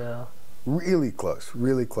Giancarlo. Yeah. Really close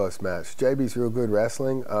match. JB's real good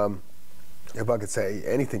wrestling. If I could say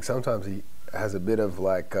anything, sometimes he has a bit of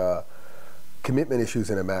like commitment issues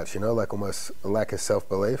in a match, you know, like almost a lack of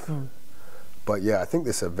self-belief. But yeah, I think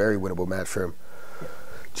this is a very winnable match for him.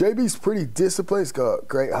 JB's pretty disciplined. He's got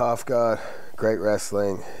great half guard, great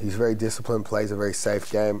wrestling. He's very disciplined, plays a very safe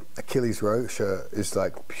game. Achilles Rocha is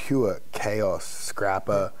like pure chaos,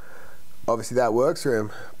 scrapper. Obviously that works for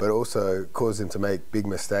him, but also causes him to make big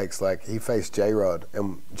mistakes. Like, he faced J-Rod,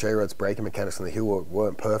 and J-Rod's braking mechanics on the heel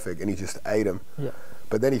weren't perfect, and he just ate him. Yeah.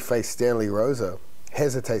 But then he faced Stanley Rosa,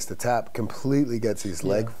 hesitates to tap, completely gets his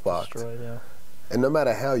leg fucked. Destroyed, and no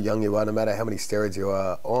matter how young you are, no matter how many steroids you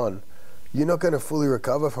are on, you're not going to fully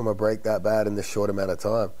recover from a break that bad in this short amount of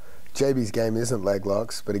time. JB's game isn't leg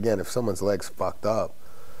locks, but again, if someone's leg's fucked up,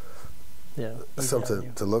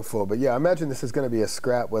 something to look for. But yeah, I imagine this is going to be a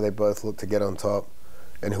scrap where they both look to get on top,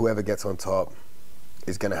 and whoever gets on top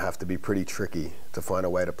is going to have to be pretty tricky to find a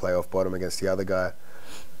way to play off bottom against the other guy.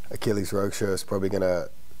 Achilles Rocha is probably going to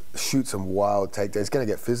shoot some wild takedowns. He's going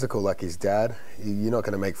to get physical like his dad. You're not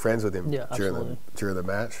going to make friends with him during the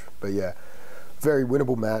match. But yeah, very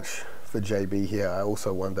winnable match for JB here. I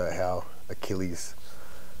also wonder how Achilles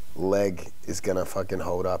leg is gonna fucking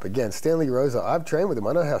hold up. Again, Stanley Rosa, I've trained with him.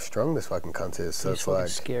 I know how strong this fucking cunt is. So He's it's fucking like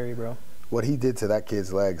scary, bro. what he did to that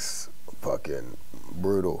kid's legs, fucking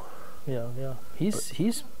brutal. Yeah.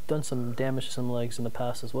 He's done some damage to some legs in the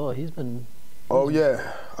past as well. Oh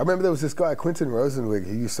yeah, I remember there was this guy Quintet Rosenwig.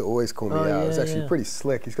 He used to always call me out. Yeah, It was actually pretty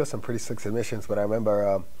slick. He's got some pretty slick submissions. But I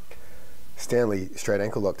remember Stanley straight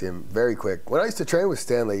ankle locked him very quick. When I used to train with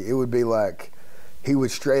Stanley, it would be like he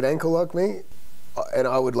would straight ankle lock me, and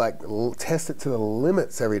I would like test it to the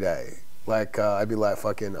limits every day. Like I'd be like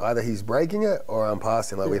fucking either he's breaking it or I'm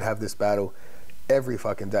passing. Like we'd have this battle every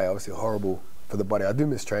fucking day. Obviously horrible for the body. I do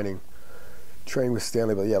miss training with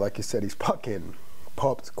Stanley, but yeah, like you said, he's fucking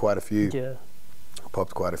popped quite a few. Yeah.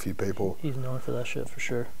 Popped quite a few people. He's known for that shit for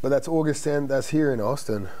sure. But that's August 10th. That's here in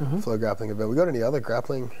Austin. Flow grappling event. We got any other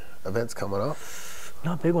grappling events coming up?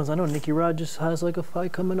 Not big ones. I know Nicky Rod just has like a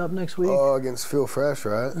fight coming up next week. Oh, against Phil Fresh,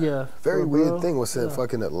 right? Yeah. Very weird thing. Was it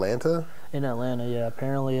fucking Atlanta? In Atlanta, yeah.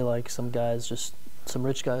 Apparently, like some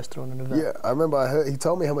rich guys throwing an event. Yeah, I remember he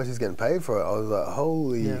told me how much he's getting paid for it. I was like,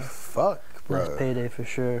 holy fuck, bro. Nice payday for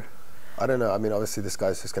sure. I don't know. I mean, obviously this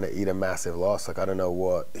guy's just going to eat a massive loss. Like, I don't know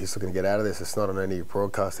what he's looking to get out of this. It's not on any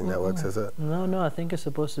broadcasting networks, is it? No. I think it's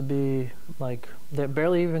supposed to be like they're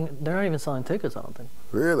not even selling tickets. I don't think.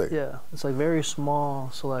 Really? Yeah, it's like very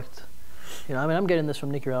small, select. You know, I mean, I'm getting this from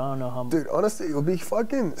Nicky Rod. I don't know how. Dude, honestly, it would be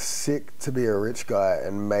fucking sick to be a rich guy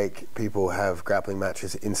and make people have grappling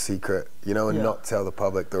matches in secret, you know, and not tell the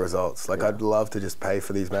public the results. Like, I'd love to just pay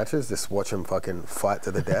for these matches, just watch them fucking fight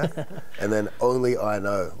to the death, and then only I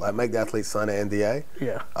know. Like, make the athletes sign an NDA.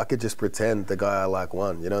 Yeah. I could just pretend the guy I like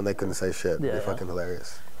won, you know, and they couldn't say shit. It'd be fucking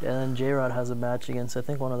hilarious. Yeah, and then J-Rod has a match against, I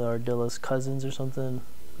think, one of the Ardilla's cousins or something.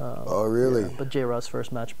 Oh, really? Yeah, but J-Rod's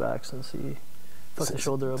first match back since he fucked his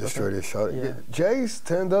shoulder up. Destroyed his shoulder. Yeah. Jay's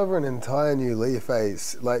turned over an entire new leaf,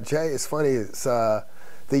 Like, Jay, it's funny, it's the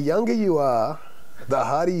younger you are, the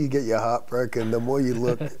harder you get your heart broken, the more you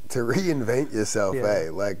look to reinvent yourself,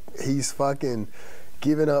 Like, he's fucking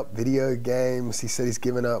given up video games. He said he's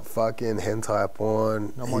given up fucking hentai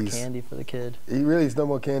porn. No more candy for the kid. He's no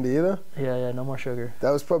more candy either? Yeah, no more sugar. That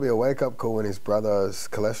was probably a wake-up call when his brother's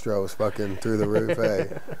cholesterol was fucking through the roof,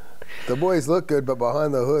 The boys look good, but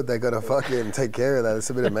behind the hood, they got to fucking take care of that. It's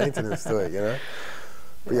a bit of maintenance to it, you know?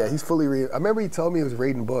 But yeah, he's fully I remember he told me he was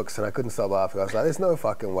reading books, and I couldn't stop laughing. I was like, there's no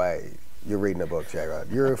fucking way you're reading a book, J-Rod.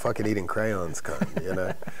 You're fucking eating crayons, cunt, you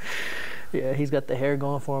know? Yeah, he's got the hair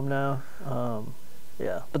going for him now.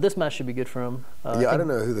 Yeah, but this match should be good for him. I don't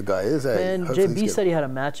know who the guy is. Man, JB said he had a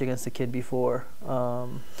match against the kid before.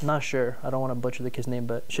 Not sure. I don't want to butcher the kid's name,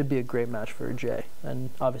 but should be a great match for Jay. And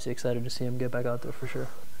obviously excited to see him get back out there for sure.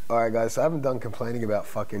 All right, guys, so I haven't done complaining about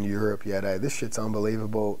fucking Europe yet, This shit's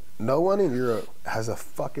unbelievable. No one in Europe has a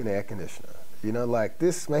fucking air conditioner. You know, like,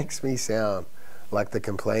 this makes me sound like the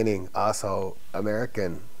complaining asshole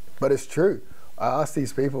American. But it's true. I asked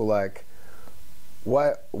these people, like,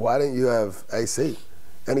 why don't you have AC?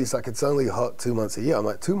 And he's like, it's only hot 2 months a year. I'm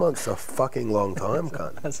like, 2 months is a fucking long time,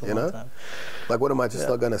 cunt. That's a long time. Like, what am I just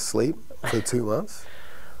not going to sleep for 2 months?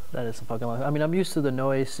 That is a fucking long time. I mean, I'm used to the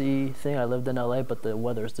no AC thing. I lived in LA, but the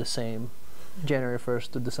weather's the same January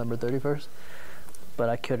 1st to December 31st. But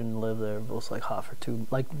I couldn't live there. It was like hot for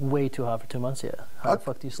way too hot for 2 months, How the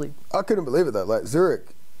fuck do you sleep? I couldn't believe it, though. Like, Zurich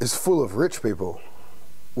is full of rich people.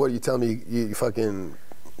 What, you tell me you fucking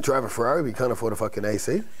drive a Ferrari but you can't afford a fucking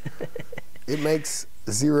AC? It makes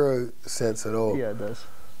 0 sense at all. Yeah, it does.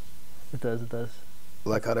 It does.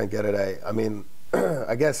 Like, I don't get it, I mean,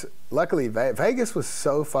 I guess, luckily, Vegas was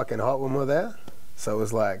so fucking hot when we were there. So it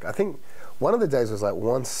was like, I think one of the days was like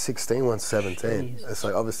 116, 117. Jeez. It's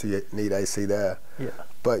like, obviously you need AC there. Yeah.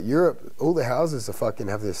 But Europe, all the houses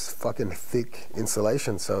have this fucking thick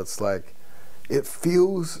insulation. So it's like, it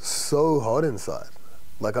feels so hot inside.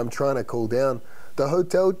 Like, I'm trying to cool down. The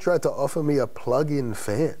hotel tried to offer me a plug-in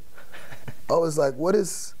fan. I was like, what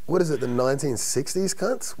is it, the 1960s,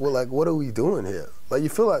 cunts? Well, like, what are we doing here? Like, you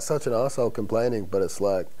feel like such an asshole complaining, but it's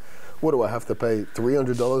like, what do I have to pay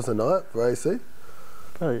 $300 a night for AC?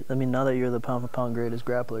 Probably, I mean, now that you're the pound-for-pound greatest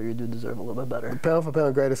grappler, you do deserve a little bit better. The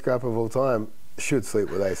pound-for-pound greatest grappler of all time should sleep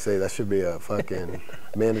with AC. That should be a fucking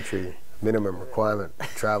mandatory minimum requirement.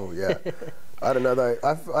 Travel, yeah. I don't know though.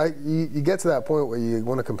 You get to that point where you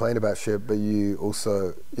want to complain about shit, but you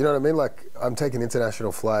also, you know what I mean? Like, I'm taking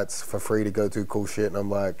international flights for free to go do cool shit, and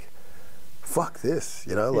I'm like, fuck this,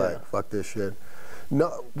 you know? Like, fuck this shit.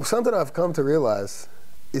 No, something I've come to realize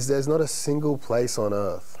is there's not a single place on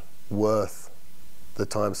earth worth the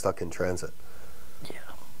time stuck in transit. Yeah,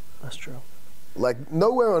 that's true. Like,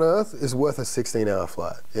 nowhere on earth is worth a 16-hour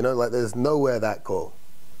flight. You know, like, there's nowhere that cool.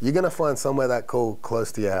 You're gonna find somewhere that cool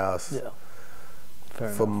close to your house. Yeah.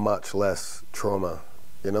 for much less trauma.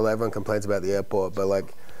 You know, everyone complains about the airport, but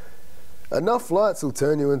like, enough flights will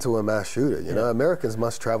turn you into a mass shooter. You know, Americans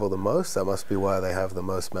must travel the most. That must be why they have the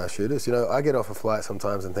most mass shooters. You know, I get off a flight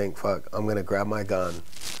sometimes and think, fuck, I'm going to grab my gun.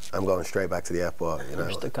 I'm going straight back to the airport. You know,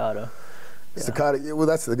 or staccato. Staccato, well,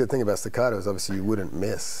 that's the good thing about staccato is obviously you wouldn't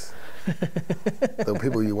miss. The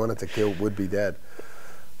people you wanted to kill would be dead.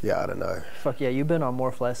 Yeah, I don't know. Fuck yeah, you've been on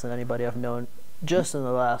more flights than anybody I've known just in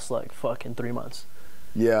the last, like, fucking 3 months.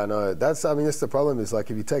 Yeah, I know. That's the problem is, like,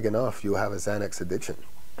 if you take enough, you'll have a Xanax addiction.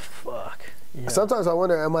 Fuck. Yeah. Sometimes I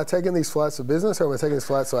wonder, am I taking these flights for business or am I taking these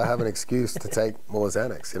flights so I have an excuse to take more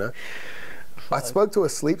Xanax, you know? Fuck. I spoke to a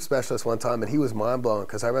sleep specialist one time and he was mind-blown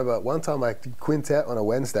because I remember one time I did Quintet on a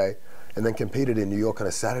Wednesday and then competed in New York on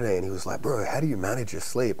a Saturday and he was like, bro, how do you manage your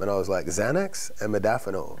sleep? And I was like, Xanax and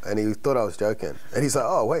modafinil. And he thought I was joking. And he's like,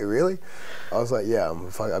 oh, wait, really? I was like, yeah,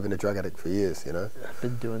 I've been a drug addict for years, you know? I've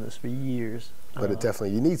been doing this for years. But it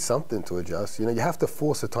definitely, you need something to adjust. You know, you have to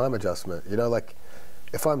force a time adjustment. You know, like,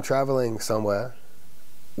 if I'm traveling somewhere,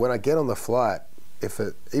 when I get on the flight,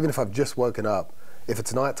 even if I've just woken up, if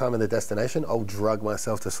it's nighttime in the destination, I'll drug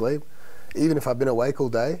myself to sleep. Even if I've been awake all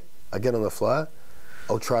day, I get on the flight,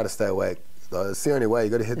 I'll try to stay awake. It's the only way. You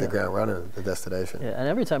got to hit the ground running at the destination. Yeah, and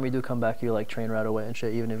every time you do come back, you like train right away and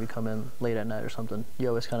shit. Even if you come in late at night or something, you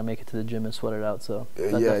always kind of make it to the gym and sweat it out. So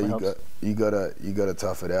that you gotta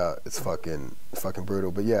tough it out. It's fucking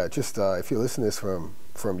brutal. But yeah, just if you listen to this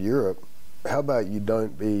from Europe, how about you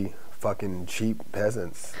don't be fucking cheap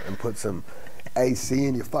peasants and put some AC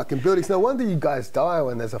in your fucking buildings? No wonder you guys die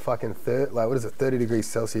when there's a fucking 30 degrees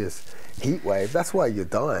Celsius heat wave. That's why you're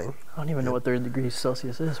dying. I don't even know what 30 degrees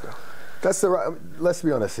Celsius is, bro. That's the right, let's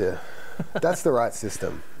be honest here. That's the right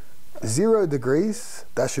system. 0 degrees,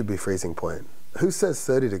 that should be freezing point. Who says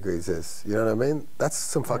 30 degrees is? You know what I mean? That's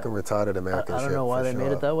some fucking retarded American shit. I don't know why they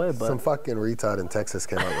made it that way, but... Some fucking retard in Texas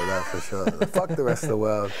came up with that for sure. Fuck the rest of the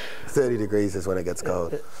world. 30 degrees is when it gets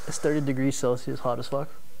cold. Is 30 degrees Celsius hot as fuck?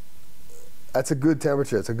 That's a good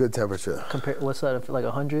temperature. It's a good temperature. What's that, like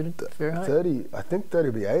 100 Fahrenheit? 30, I think 30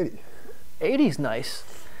 would be 80. 80's nice.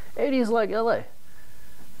 80 is like LA.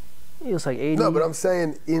 It was like 80. No, but I'm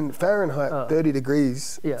saying in Fahrenheit, 30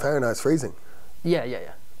 degrees Fahrenheit's freezing. Yeah.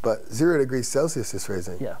 But 0 degrees Celsius is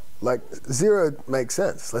freezing. Yeah. Like, 0 makes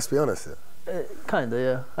sense, let's be honest. Kinda,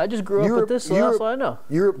 yeah. I just grew up with this, so that's what I know.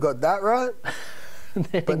 Europe got that right.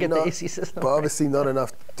 They didn't get the AC system. But obviously not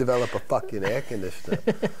enough to develop a fucking air conditioner.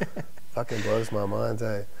 Fucking blows my mind,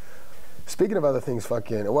 eh? Speaking of other things,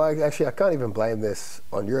 actually, I can't even blame this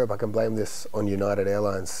on Europe. I can blame this on United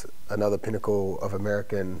Airlines, another pinnacle of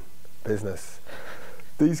American business.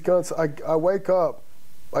 These cunts, I wake up,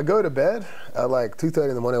 I go to bed at like 2:30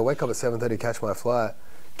 in the morning, I wake up at 7:30, catch my flight,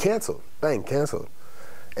 cancelled, bang, cancelled.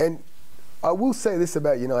 And I will say this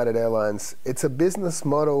about United Airlines, it's a business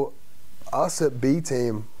model us at B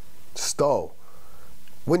Team stole.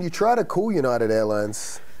 When you try to call United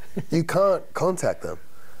Airlines, you can't contact them.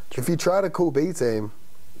 If you try to call B Team,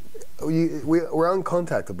 we're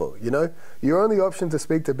uncontactable, you know? Your only option to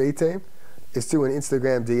speak to B Team is to an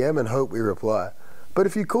Instagram DM and hope we reply. But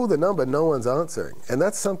if you call the number, no one's answering. And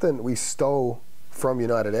that's something we stole from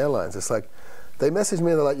United Airlines. It's like, they messaged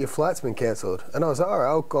me and they're like, your flight's been cancelled. And I was like, all right,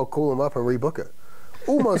 I'll call them up and rebook it.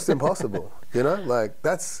 Almost impossible, you know? Like,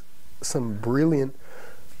 that's some brilliant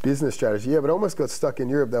business strategy. Yeah, but I almost got stuck in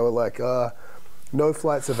Europe. They were like, no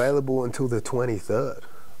flights available until the 23rd.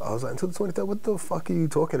 I was like, until the 23rd? What the fuck are you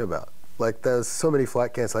talking about? Like, there's so many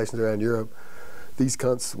flight cancellations around Europe. These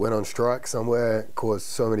cunts went on strike somewhere, caused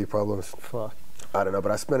so many problems. Fuck. I don't know,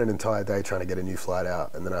 but I spent an entire day trying to get a new flight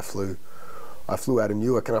out, and then I flew out of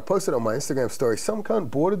Newark, and I posted on my Instagram story, some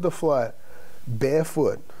cunt boarded the flight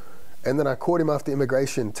barefoot, and then I caught him after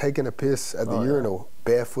immigration taking a piss at the urinal,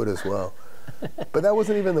 barefoot as well. But that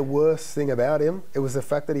wasn't even the worst thing about him. It was the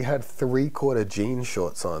fact that he had 3/4 jean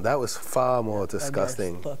shorts on. That was far more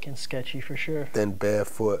disgusting. That guy's fucking sketchy for sure. Than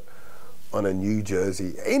barefoot on a New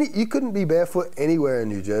Jersey. You couldn't be barefoot anywhere in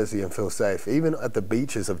New Jersey and feel safe. Even at the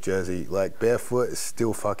beaches of Jersey, like, barefoot is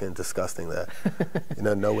still fucking disgusting there. You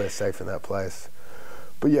know, nowhere safe in that place.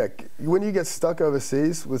 But yeah, when you get stuck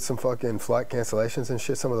overseas with some fucking flight cancellations and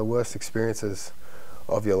shit, some of the worst experiences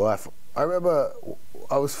of your life. I remember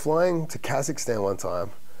I was flying to Kazakhstan one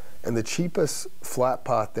time, and the cheapest flight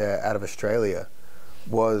path there out of Australia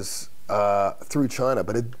was through China,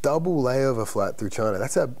 but a double layover flight through China.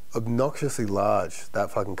 That's how obnoxiously large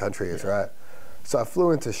that fucking country is, right? So I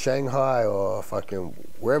flew into Shanghai or fucking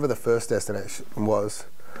wherever the first destination was.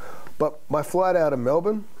 But my flight out of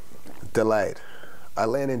Melbourne, delayed. I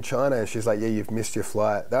land in China and she's like, yeah, you've missed your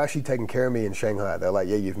flight. They're actually taking care of me in Shanghai. They're like,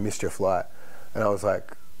 yeah, you've missed your flight. And I was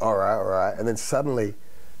like, all right. And then suddenly,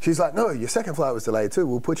 she's like, no, your second flight was delayed too.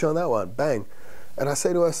 We'll put you on that one. Bang. And I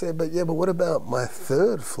say to her, but what about my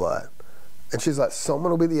third flight? And she's like,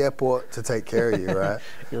 someone will be at the airport to take care of you, right?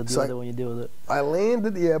 You'll deal with it when you deal with it. I land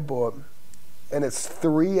at the airport, and it's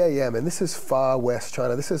 3 a.m., and this is far west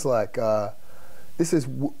China. This is like, it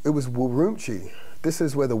was Urumqi. This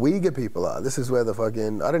is where the Uyghur people are. This is where the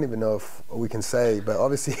fucking, I don't even know if we can say, but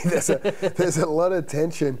obviously there's a lot of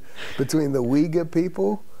tension between the Uyghur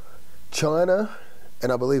people, China,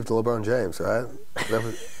 and I believe LeBron James, right?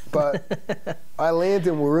 But I land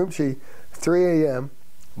in Urumqi, 3 a.m.,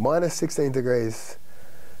 minus 16 degrees.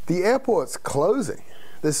 The airport's closing.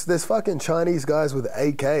 There's fucking Chinese guys with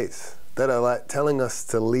AKs that are like telling us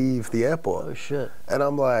to leave the airport. Oh shit. And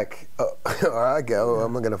I'm like, all right, go.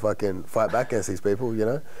 I'm not gonna fucking fight back against these people, you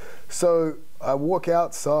know? So I walk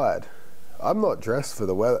outside. I'm not dressed for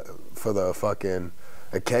the weather, for the fucking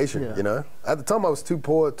occasion, you know? At the time I was too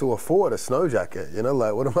poor to afford a snow jacket, you know?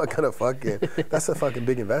 Like, what am I gonna fucking, that's a fucking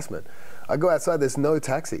big investment. I go outside, there's no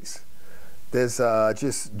taxis. There's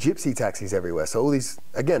just gypsy taxis everywhere. So all these,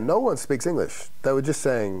 again, no one speaks English. They were just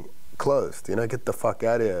saying, closed, you know, get the fuck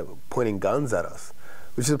out of here, pointing guns at us,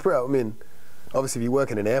 which is pretty, I mean, obviously if you work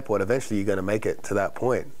in an airport, eventually you're going to make it to that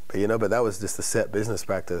point, but you know, but that was just a set business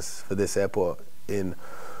practice for this airport in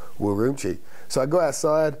Urumqi. So I go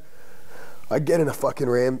outside, I get in a fucking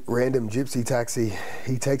random gypsy taxi,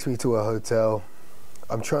 he takes me to a hotel.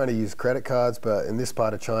 I'm trying to use credit cards, but in this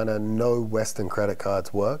part of China, no Western credit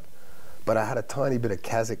cards work, but I had a tiny bit of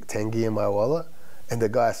Kazakh tenge in my wallet, and the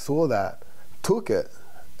guy saw that, took it,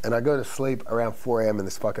 and I go to sleep around 4 a.m. in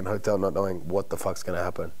this fucking hotel not knowing what the fuck's gonna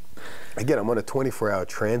happen. Again, I'm on a 24-hour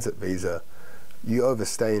transit visa. You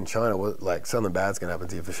overstay in China, like something bad's gonna happen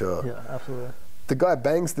to you for sure. Yeah, absolutely. The guy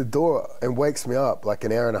bangs the door and wakes me up like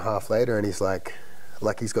an hour and a half later, and he's like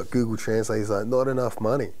he's got Google Translate, he's like, not enough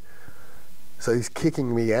money. So he's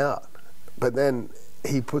kicking me out. But then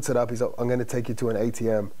he puts it up, he's like, I'm gonna take you to an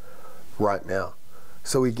ATM right now.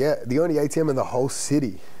 So we get the only ATM in the whole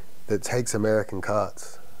city that takes American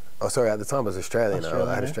cards. Oh, sorry, at the time it was Australian.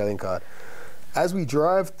 I had Australian card. As we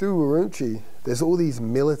drive through Urumqi, there's all these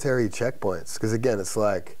military checkpoints. Because again, it's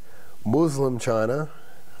like Muslim China,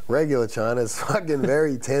 regular China. It's fucking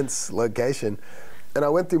very tense location. And I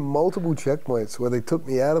went through multiple checkpoints where they took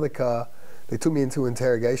me out of the car, they took me into an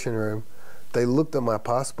interrogation room, they looked at my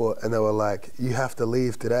passport and they were like, you have to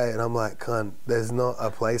leave today. And I'm like, cunt, there's not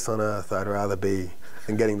a place on earth I'd rather be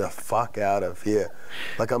than getting the fuck out of here.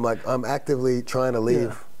 I'm actively trying to leave.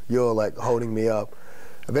 Yeah. You're like holding me up.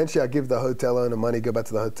 Eventually I give the hotel owner money, go back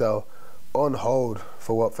to the hotel, on hold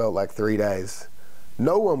for what felt like 3 days.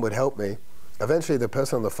 No one would help me. Eventually the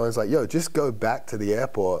person on the phone's like, yo, just go back to the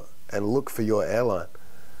airport and look for your airline.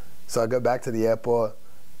 So I go back to the airport,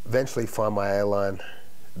 eventually find my airline.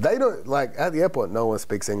 They don't, like at the airport, no one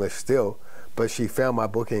speaks English still, but she found my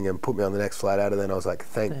booking and put me on the next flight out of there, and I was like,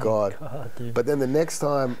 thank God. But then the next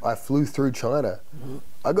time I flew through China,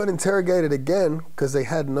 I got interrogated again because they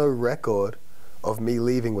had no record of me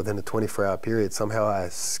leaving within a 24-hour period. Somehow I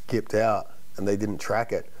skipped out and they didn't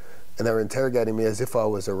track it. And they were interrogating me as if I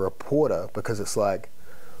was a reporter, because it's like,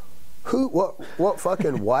 what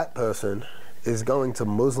fucking white person is going to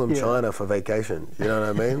Muslim China for vacation? You know what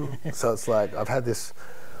I mean? So it's like, I've had this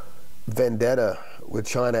vendetta with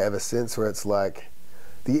China ever since, where it's like,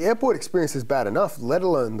 the airport experience is bad enough, let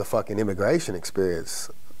alone the fucking immigration experience.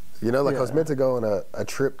 You know, like I was meant to go on a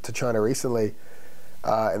trip to China recently,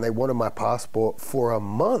 and they wanted my passport for a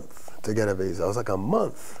month to get a visa. I was like, a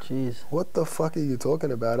month? Jeez. What the fuck are you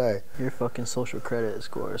talking about, eh? Your fucking social credit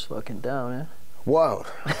score is fucking down, eh? Wild.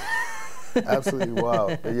 Absolutely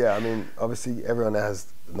wild. But yeah, I mean, obviously everyone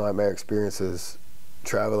has nightmare experiences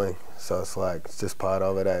traveling, so it's like, it's just part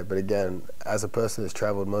of it, eh? But again, as a person that's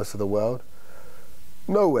traveled most of the world,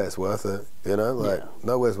 nowhere's worth it, you know? Like,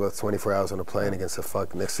 nowhere's worth 24 hours on a plane against a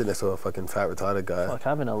sitting next to a fucking fat retarded guy. Fuck,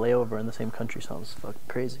 having a layover in the same country sounds fucking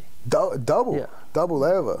crazy. Double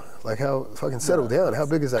layover. Like, how fucking settle down. How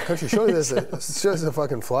big is that country? Surely there's a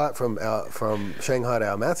fucking flight from Shanghai to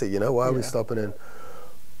Almaty, you know? Why are we stopping in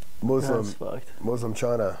Muslim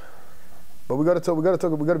China? But we got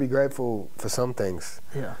to be grateful for some things.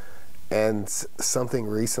 Yeah. And something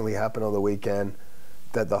recently happened on the weekend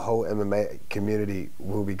that the whole MMA community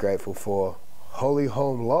will be grateful for. Holly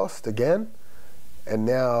Holm lost again, and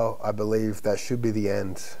now I believe that should be the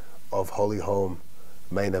end of Holly Holm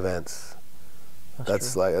main events.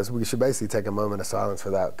 That's like, we should basically take a moment of silence for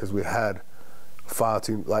that, because we've had far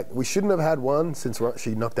too, like, we shouldn't have had one since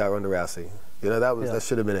she knocked out Ronda Rousey. You know, that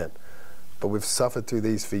should have been it. But we've suffered through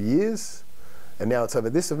these for years, and now it's over.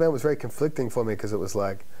 This event was very conflicting for me, because it was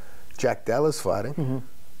like Jack Della's fighting,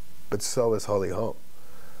 but so is Holly Holm.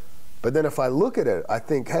 But then if I look at it, I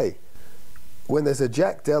think, hey, when there's a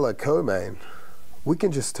Jack Della co-main, we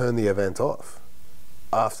can just turn the event off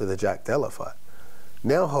after the Jack Della fight.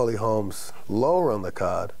 Now Holly Holm's lower on the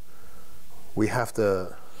card. We don't have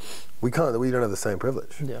the same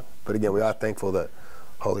privilege. Yeah. But again, we are thankful that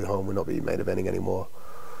Holly Holm will not be main eventing anymore.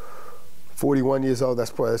 41 years old,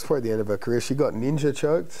 that's probably the end of her career. She got ninja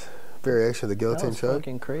choked, variation of the guillotine That was choke.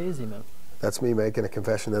 fucking crazy, man. That's me making a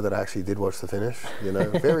confession there that I actually did watch the finish. You know,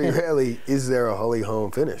 very rarely is there a Holly Holm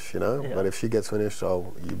finish, you know? Yeah. But if she gets finished,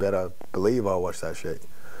 you better believe I'll watch that shit.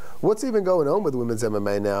 What's even going on with women's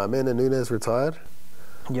MMA now? Amanda Nunes retired?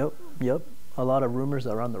 Yep. A lot of rumors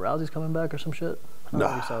that Ronda Rousey's coming back or some shit. I don't know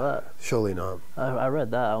if you saw that. Surely not. I read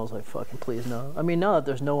that. I was like, fucking please no. I mean, now that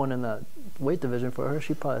there's no one in that weight division for her,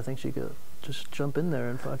 she probably thinks she could just jump in there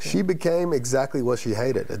and fucking... She became exactly what she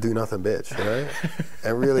hated, a do-nothing bitch, you know?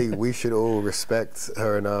 And really, we should all respect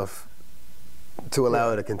her enough to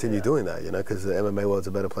allow her to continue doing that, you know, because the MMA world's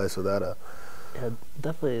a better place without her. Yeah,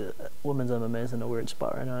 definitely women's MMA is in a weird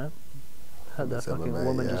spot right now. Had that fucking MMA,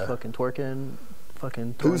 woman just fucking twerking.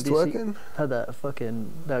 Who's twerking? Had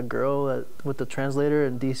that girl with the translator,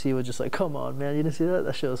 and DC was just like, "Come on, man, you didn't see that?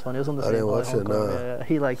 That shit was funny. It was on the same. I didn't watch it. No.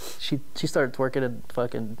 Yeah. She started twerking, and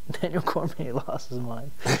fucking Daniel Cormier lost his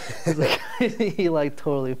mind. He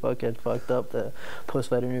totally fucking fucked up the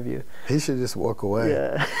post-fight interview. He should just walk away.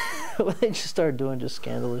 Yeah, they just started doing just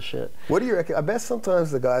scandalous shit. What do you reckon? I bet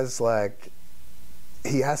sometimes the guy's like,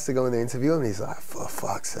 he has to go in the interview and he's like, for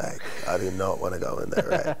fuck's sake, I do not want to go in there,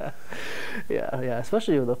 right? Yeah,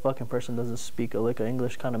 especially if the fucking person doesn't speak a lick of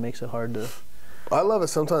English, kind of makes it hard to... I love it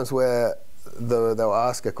sometimes where they'll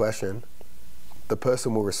ask a question, the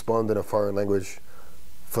person will respond in a foreign language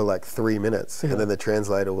for like 3 minutes, and then the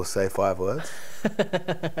translator will say 5 words.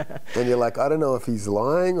 And you're like, I don't know if he's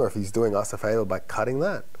lying or if he's doing us a favor by cutting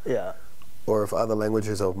that. Yeah. Or if other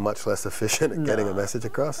languages are much less efficient at getting a message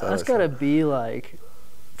across. That's gotta be like...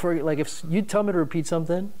 if you tell me to repeat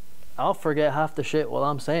something, I'll forget half the shit while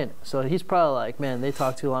I'm saying it. So he's probably like, man, they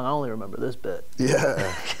talk too long. I only remember this bit.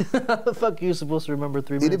 Yeah. How the fuck are you supposed to remember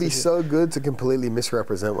 3 minutes? It'd be so good to completely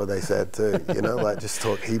misrepresent what they said too. You know, like just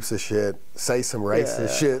talk heaps of shit, say some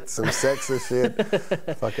racist shit, some sexist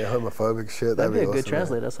shit, fucking homophobic shit. That'd be a awesome, good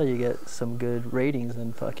translator. That's how you get some good ratings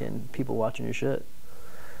and fucking people watching your shit.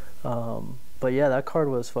 But yeah, that card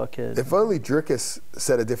was fucking... If only Drickus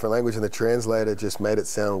said a different language and the translator just made it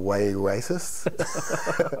sound way racist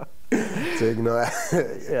to ignore.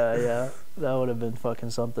 Yeah, that would have been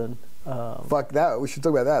fucking something. Fuck that. We should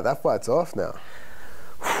talk about that. That fight's off now.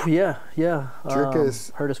 Yeah.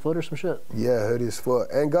 Drickus hurt his foot or some shit. Yeah, hurt his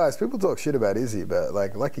foot. And guys, people talk shit about Izzy, but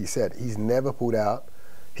like he said, he's never pulled out.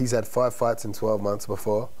 He's had 5 fights in 12 months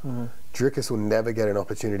before. Mm-hmm. Drickus will never get an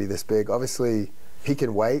opportunity this big. Obviously, he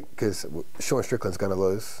can wait because Sean Strickland's going to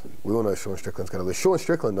lose. We all know Sean Strickland's going to lose. Sean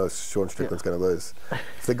Strickland knows Sean Strickland's going to lose.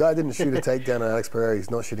 If the guy didn't shoot a takedown on Alex Pereira,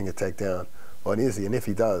 he's not shooting a takedown on Izzy. And if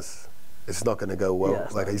he does, it's not going to go well.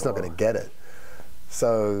 He's not going to get it.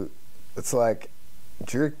 So it's like,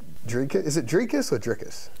 is it Drickus or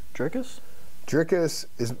Drickus? Drickus? Drickus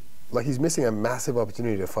is like, he's missing a massive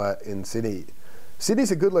opportunity to fight in Sydney.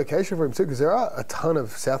 Sydney's a good location for him too because there are a ton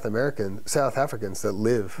of South Africans that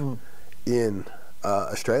live in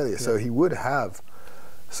Australia, so he would have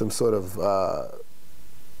some sort of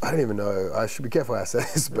I don't even know, I should be careful how I say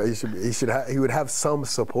this, but he would have some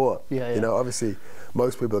support. You know, obviously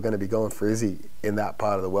most people are going to be going for Izzy in that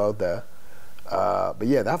part of the world there, but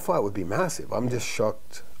yeah, that fight would be massive. I'm just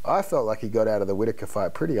shocked. I felt like he got out of the Whittaker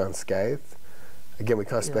fight pretty unscathed. Again, we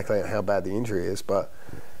can't speculate on how bad the injury is, but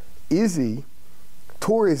Izzy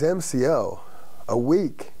tore his MCL a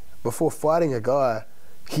week before fighting a guy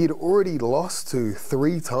he had already lost to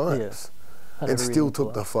 3 times and still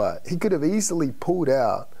took the fight. He could have easily pulled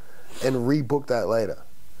out and rebooked that later.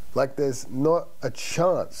 Like, there's not a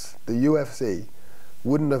chance the UFC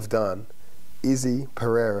wouldn't have done Izzy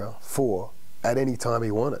Pereira 4 at any time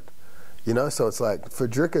he wanted. You know, so it's like, for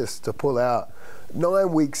Drickus to pull out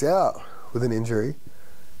 9 weeks out with an injury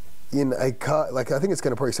in a car, like, I think it's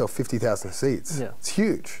going to probably sell 50,000 seats. It's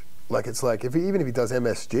huge. Like, it's like, even if he does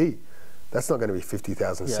MSG, that's not going to be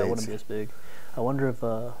 50,000 seats. Yeah, it wouldn't be as big. I wonder if...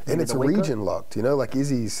 and it's region locked, you know? Like,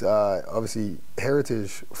 Izzy's obviously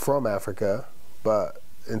heritage from Africa, but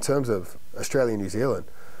in terms of Australia and New Zealand,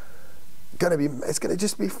 it's going to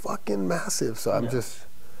just be fucking massive. So I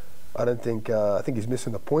think he's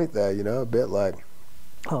missing the point there, you know, a bit like...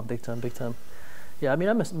 Oh, big time. Yeah, I mean,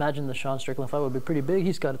 I imagine the Sean Strickland fight would be pretty big.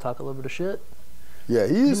 He's got to talk a little bit of shit. Yeah,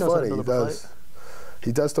 he is funny. He does.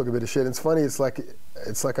 He does talk a bit of shit. It's funny. It's like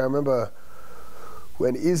I remember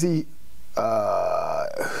when Izzy,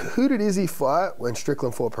 Who did Izzy fight when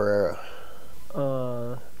Strickland fought Pereira?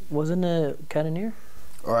 Wasn't it Cannonier?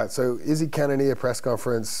 All right, so Izzy Cannonier press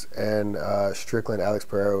conference and Strickland, Alex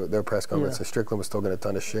Pereira, their press conference, and Strickland was talking a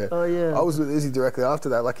ton of shit. Oh, yeah. I was with Izzy directly after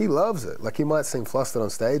that. Like, he loves it. Like, he might seem flustered on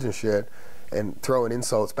stage and shit and throwing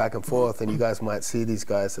insults back and forth, and you guys might see these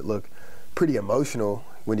guys that look pretty emotional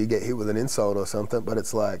when you get hit with an insult or something, but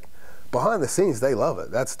it's like, behind the scenes, they love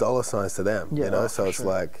it. That's dollar signs to them, you know? So it's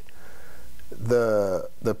like,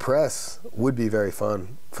 the press would be very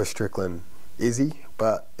fun for Strickland Izzy,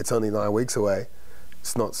 but it's only 9 weeks away.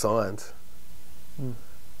 It's not signed.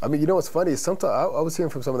 I mean, you know what's funny is sometimes I was hearing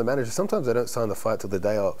from some of the managers. Sometimes they don't sign the fight till the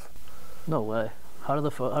day of. No way. How does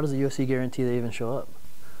the UFC guarantee they even show up?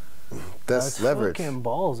 That's leverage. Fucking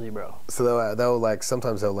ballsy, bro. So they'll like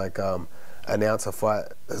sometimes they'll like announce a fight.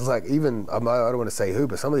 It's like even I don't want to say who,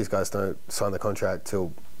 but some of these guys don't sign the contract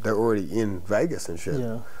till they're already in Vegas and shit.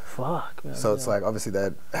 Yeah. Fuck, man. So it's like obviously they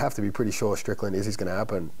have to be pretty sure Strickland is going to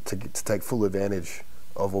happen to take full advantage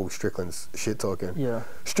of all Strickland's shit talking. Yeah.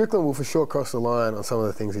 Strickland will for sure cross the line on some of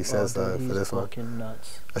the things he says though for this one. Fucking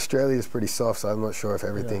nuts. Australia is pretty soft, so I'm not sure if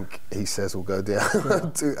everything he says will go down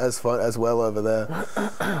as well over there.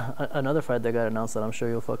 Another fight that got announced that I'm sure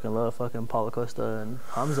you'll fucking love, fucking Paulo Costa and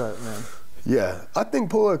Hamza, man. Yeah, I think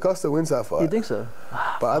Paulo Costa wins that fight. You think so?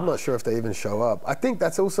 But I'm not sure if they even show up. I think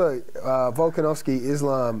that's also Volkanovski,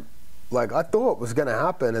 Islam, like I thought was going to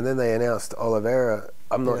happen, and then they announced Oliveira.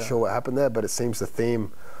 I'm not sure what happened there, but it seems the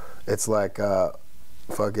theme, it's like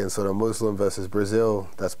fucking sort of Muslim versus Brazil.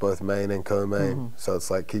 That's both main and co-main. So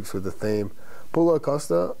it's like keeps with the theme. Paulo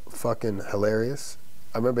Costa, fucking hilarious.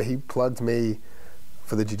 I remember he plugged me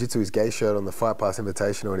for the Jiu-Jitsu his gay shirt on the Fight Pass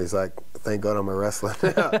Invitational, and he's like, thank God I'm a wrestler.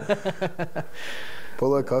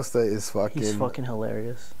 Paulo Costa is fucking... He's fucking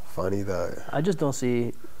hilarious. Funny though. I just don't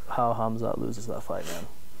see how Hamza loses that fight, man.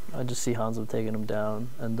 I just see Hamza taking him down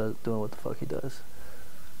and doing what the fuck he does.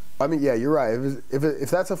 I mean, yeah, you're right.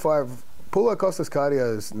 If that's a fight, Paulo Costa's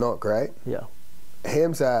cardio is not great. Yeah.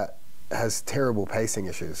 Hamzat has terrible pacing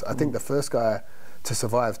issues. I think the first guy to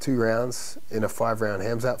survive 2 rounds in a 5-round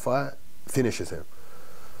Hamzat fight finishes him.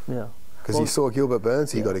 Yeah. Because you saw Gilbert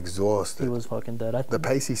Burns, he got exhausted. He was fucking dead. The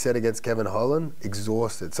pace he set against Kevin Holland,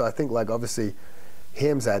 exhausted. So I think, like, obviously,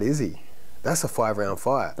 Hamzat Izzy, that's a 5-round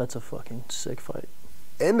fight. That's a fucking sick fight.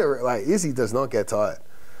 And, like, Izzy does not get tired.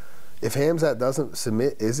 If Hamzat doesn't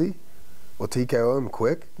submit Izzy or TKO him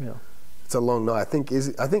quick, it's a long night. I think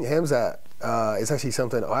Hamzat is actually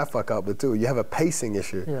something I fuck up with too. You have a pacing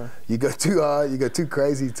issue. Yeah. You go too hard, you go too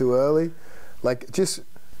crazy too early. Like, just,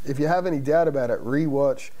 if you have any doubt about it,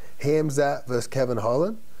 rewatch Hamzat versus Kevin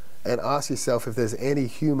Holland and ask yourself if there's any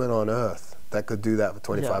human on earth that could do that for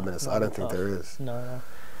 25 minutes. I don't think there is. No.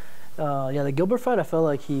 Yeah, the Gilbert fight, I felt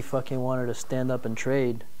like he fucking wanted to stand up and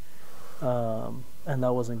trade. And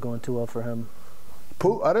that wasn't going too well for him.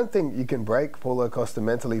 I don't think you can break Paulo Costa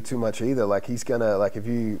mentally too much either. Like, he's gonna, like, if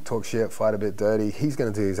you talk shit, fight a bit dirty, he's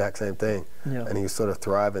gonna do the exact same thing. Yeah. And he's sort of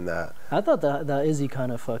thrive in that. I thought that Izzy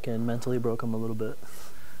kind of fucking mentally broke him a little bit.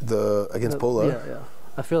 Against Paulo? Yeah.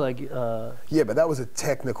 I feel like... yeah, but that was a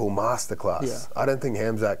technical masterclass. Yeah. I don't think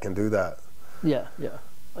Hamzat can do that. Yeah.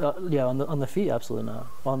 On the feet, absolutely not.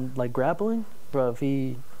 On, like, grappling, bro, if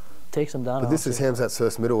he takes him down... But this is Hamzat's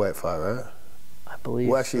first middleweight fight, right? I believe.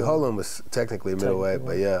 Well, actually, Holland was technically middleweight,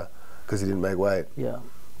 but yeah, because he didn't make weight. Yeah.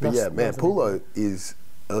 But yeah, man, Paulo is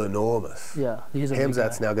enormous. Yeah, he's a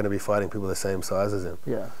Hamzat's now going to be fighting people the same size as him.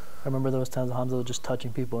 Yeah, I remember those times Hamza was just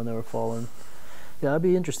touching people and they were falling. Yeah, that'd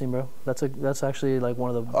be interesting, bro. That's actually like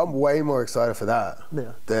one of the... I'm way more excited for that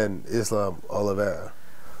than Islam Oliveira.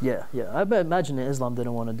 Yeah. I imagine that Islam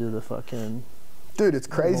didn't want to do the fucking... Dude, it's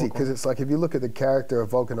crazy because it's like if you look at the character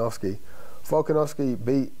of Volkanovski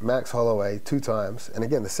beat Max Holloway 2 times, and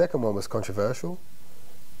again, the second one was controversial,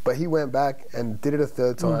 but he went back and did it a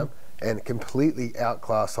 3rd time and completely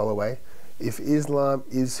outclassed Holloway. If Islam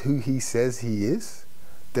is who he says he is,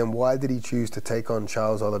 then why did he choose to take on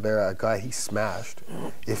Charles Oliveira, a guy he smashed?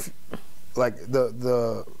 If, like,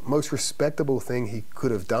 the most respectable thing he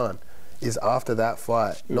could have done is after that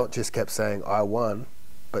fight, not just kept saying, I won,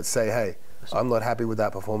 but say, hey, I'm not happy with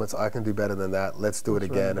that performance. I can do better than that. Let's do it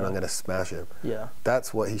again, and I'm going to smash him. Yeah,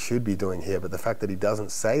 that's what he should be doing here. But the fact that he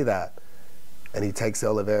doesn't say that, and he takes the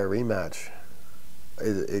Oliveira rematch,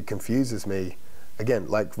 it confuses me. Again,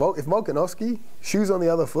 like if Volkanovski, shoes on the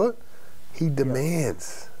other foot, he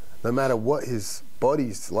demands, no matter what his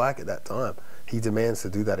body's like at that time, he demands to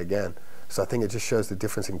do that again. So I think it just shows the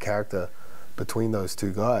difference in character between those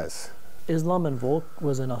 2 guys. Islam and Volk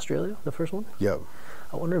was in Australia, the first one? Yep.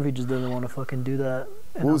 I wonder if he just doesn't want to fucking do that.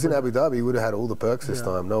 Well, it was in Abu Dhabi. He would have had all the perks this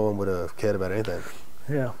time. No one would have cared about anything.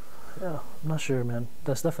 Yeah. Yeah, I'm not sure, man.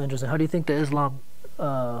 That's definitely interesting. How do you think the Islam,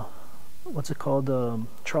 what's it called,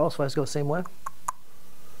 Charles fights go same way?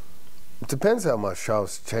 It depends how much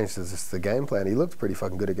Charles changed the game plan. He looked pretty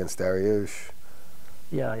fucking good against Dariush.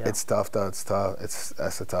 Yeah. It's tough though. It's tough.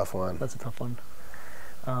 That's a tough one. That's a tough one.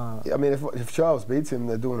 I mean, if Charles beats him,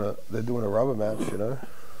 they're doing a rubber match, you know.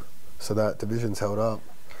 So that division's held up.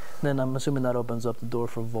 Then I'm assuming that opens up the door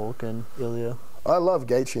for Volk and Ilya. I love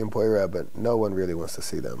Gaethje and Poirier, but no one really wants to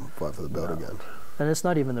see them fight for the belt again. And it's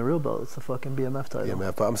not even the real belt; it's the fucking BMF title.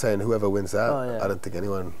 BMF, but I'm saying whoever wins that, yeah. I don't think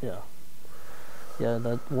anyone. Yeah,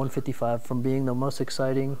 that 155 from being the most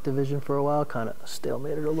exciting division for a while kind of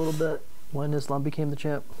stalemated a little bit when Islam became the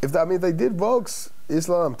champ. They did Volk's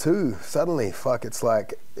Islam too. Suddenly, fuck, it's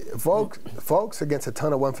like Volk's against a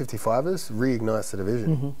ton of 155ers reignites the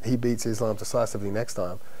division. Mm-hmm. He beats Islam decisively next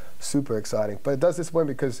time. Super exciting. But it does disappoint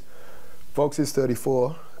because Volk's is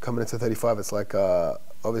 34, coming into 35. It's like,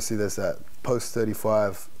 obviously there's that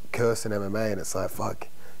post-35 curse in MMA, and it's like, fuck,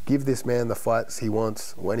 give this man the fights he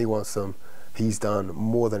wants when he wants them. He's done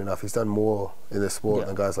more than enough. He's done more in this sport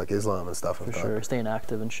than guys like Islam and stuff. For sure, staying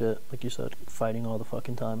active and shit, like you said, fighting all the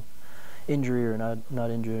fucking time, injury or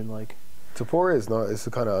not injured, like. Topuria is not. It's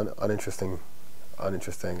kind of uninteresting.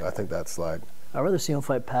 I think that's like. I'd rather see him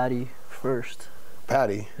fight Patty first.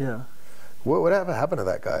 Patty. Yeah. Whatever happened to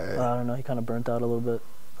that guy? I don't know. He kind of burnt out a little bit.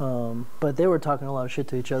 But they were talking a lot of shit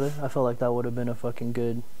to each other. I felt like that would have been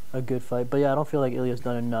a good fight. But yeah, I don't feel like Ilya's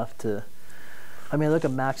done enough to. I mean, look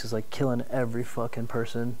at Max is like killing every fucking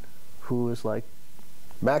person who is like.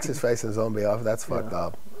 Max is facing zombie off. That's fucked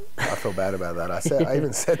up. I feel bad about that. I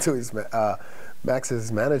even said to his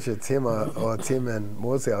Max's manager Tim and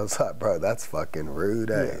Morsey, I was like, bro, that's fucking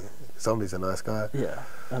rude. Eh? Zombie's a nice guy. Yeah,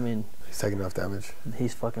 I mean. He's taking enough damage.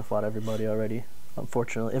 He's fucking fought everybody already.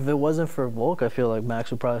 Unfortunately, if it wasn't for Volk, I feel like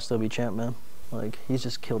Max would probably still be champ, man. Like he's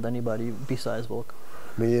just killed anybody besides Volk.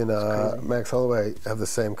 Me and Max Holloway have the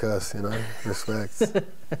same curse, you know. Respect.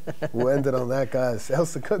 We'll end it on that, guys. El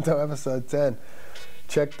Segundo, episode 10.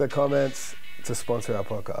 Check the comments to sponsor our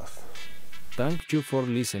podcast. Thank you for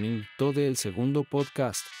listening to the El Segundo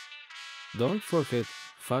podcast. Don't forget,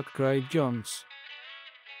 fuck Craig Jones.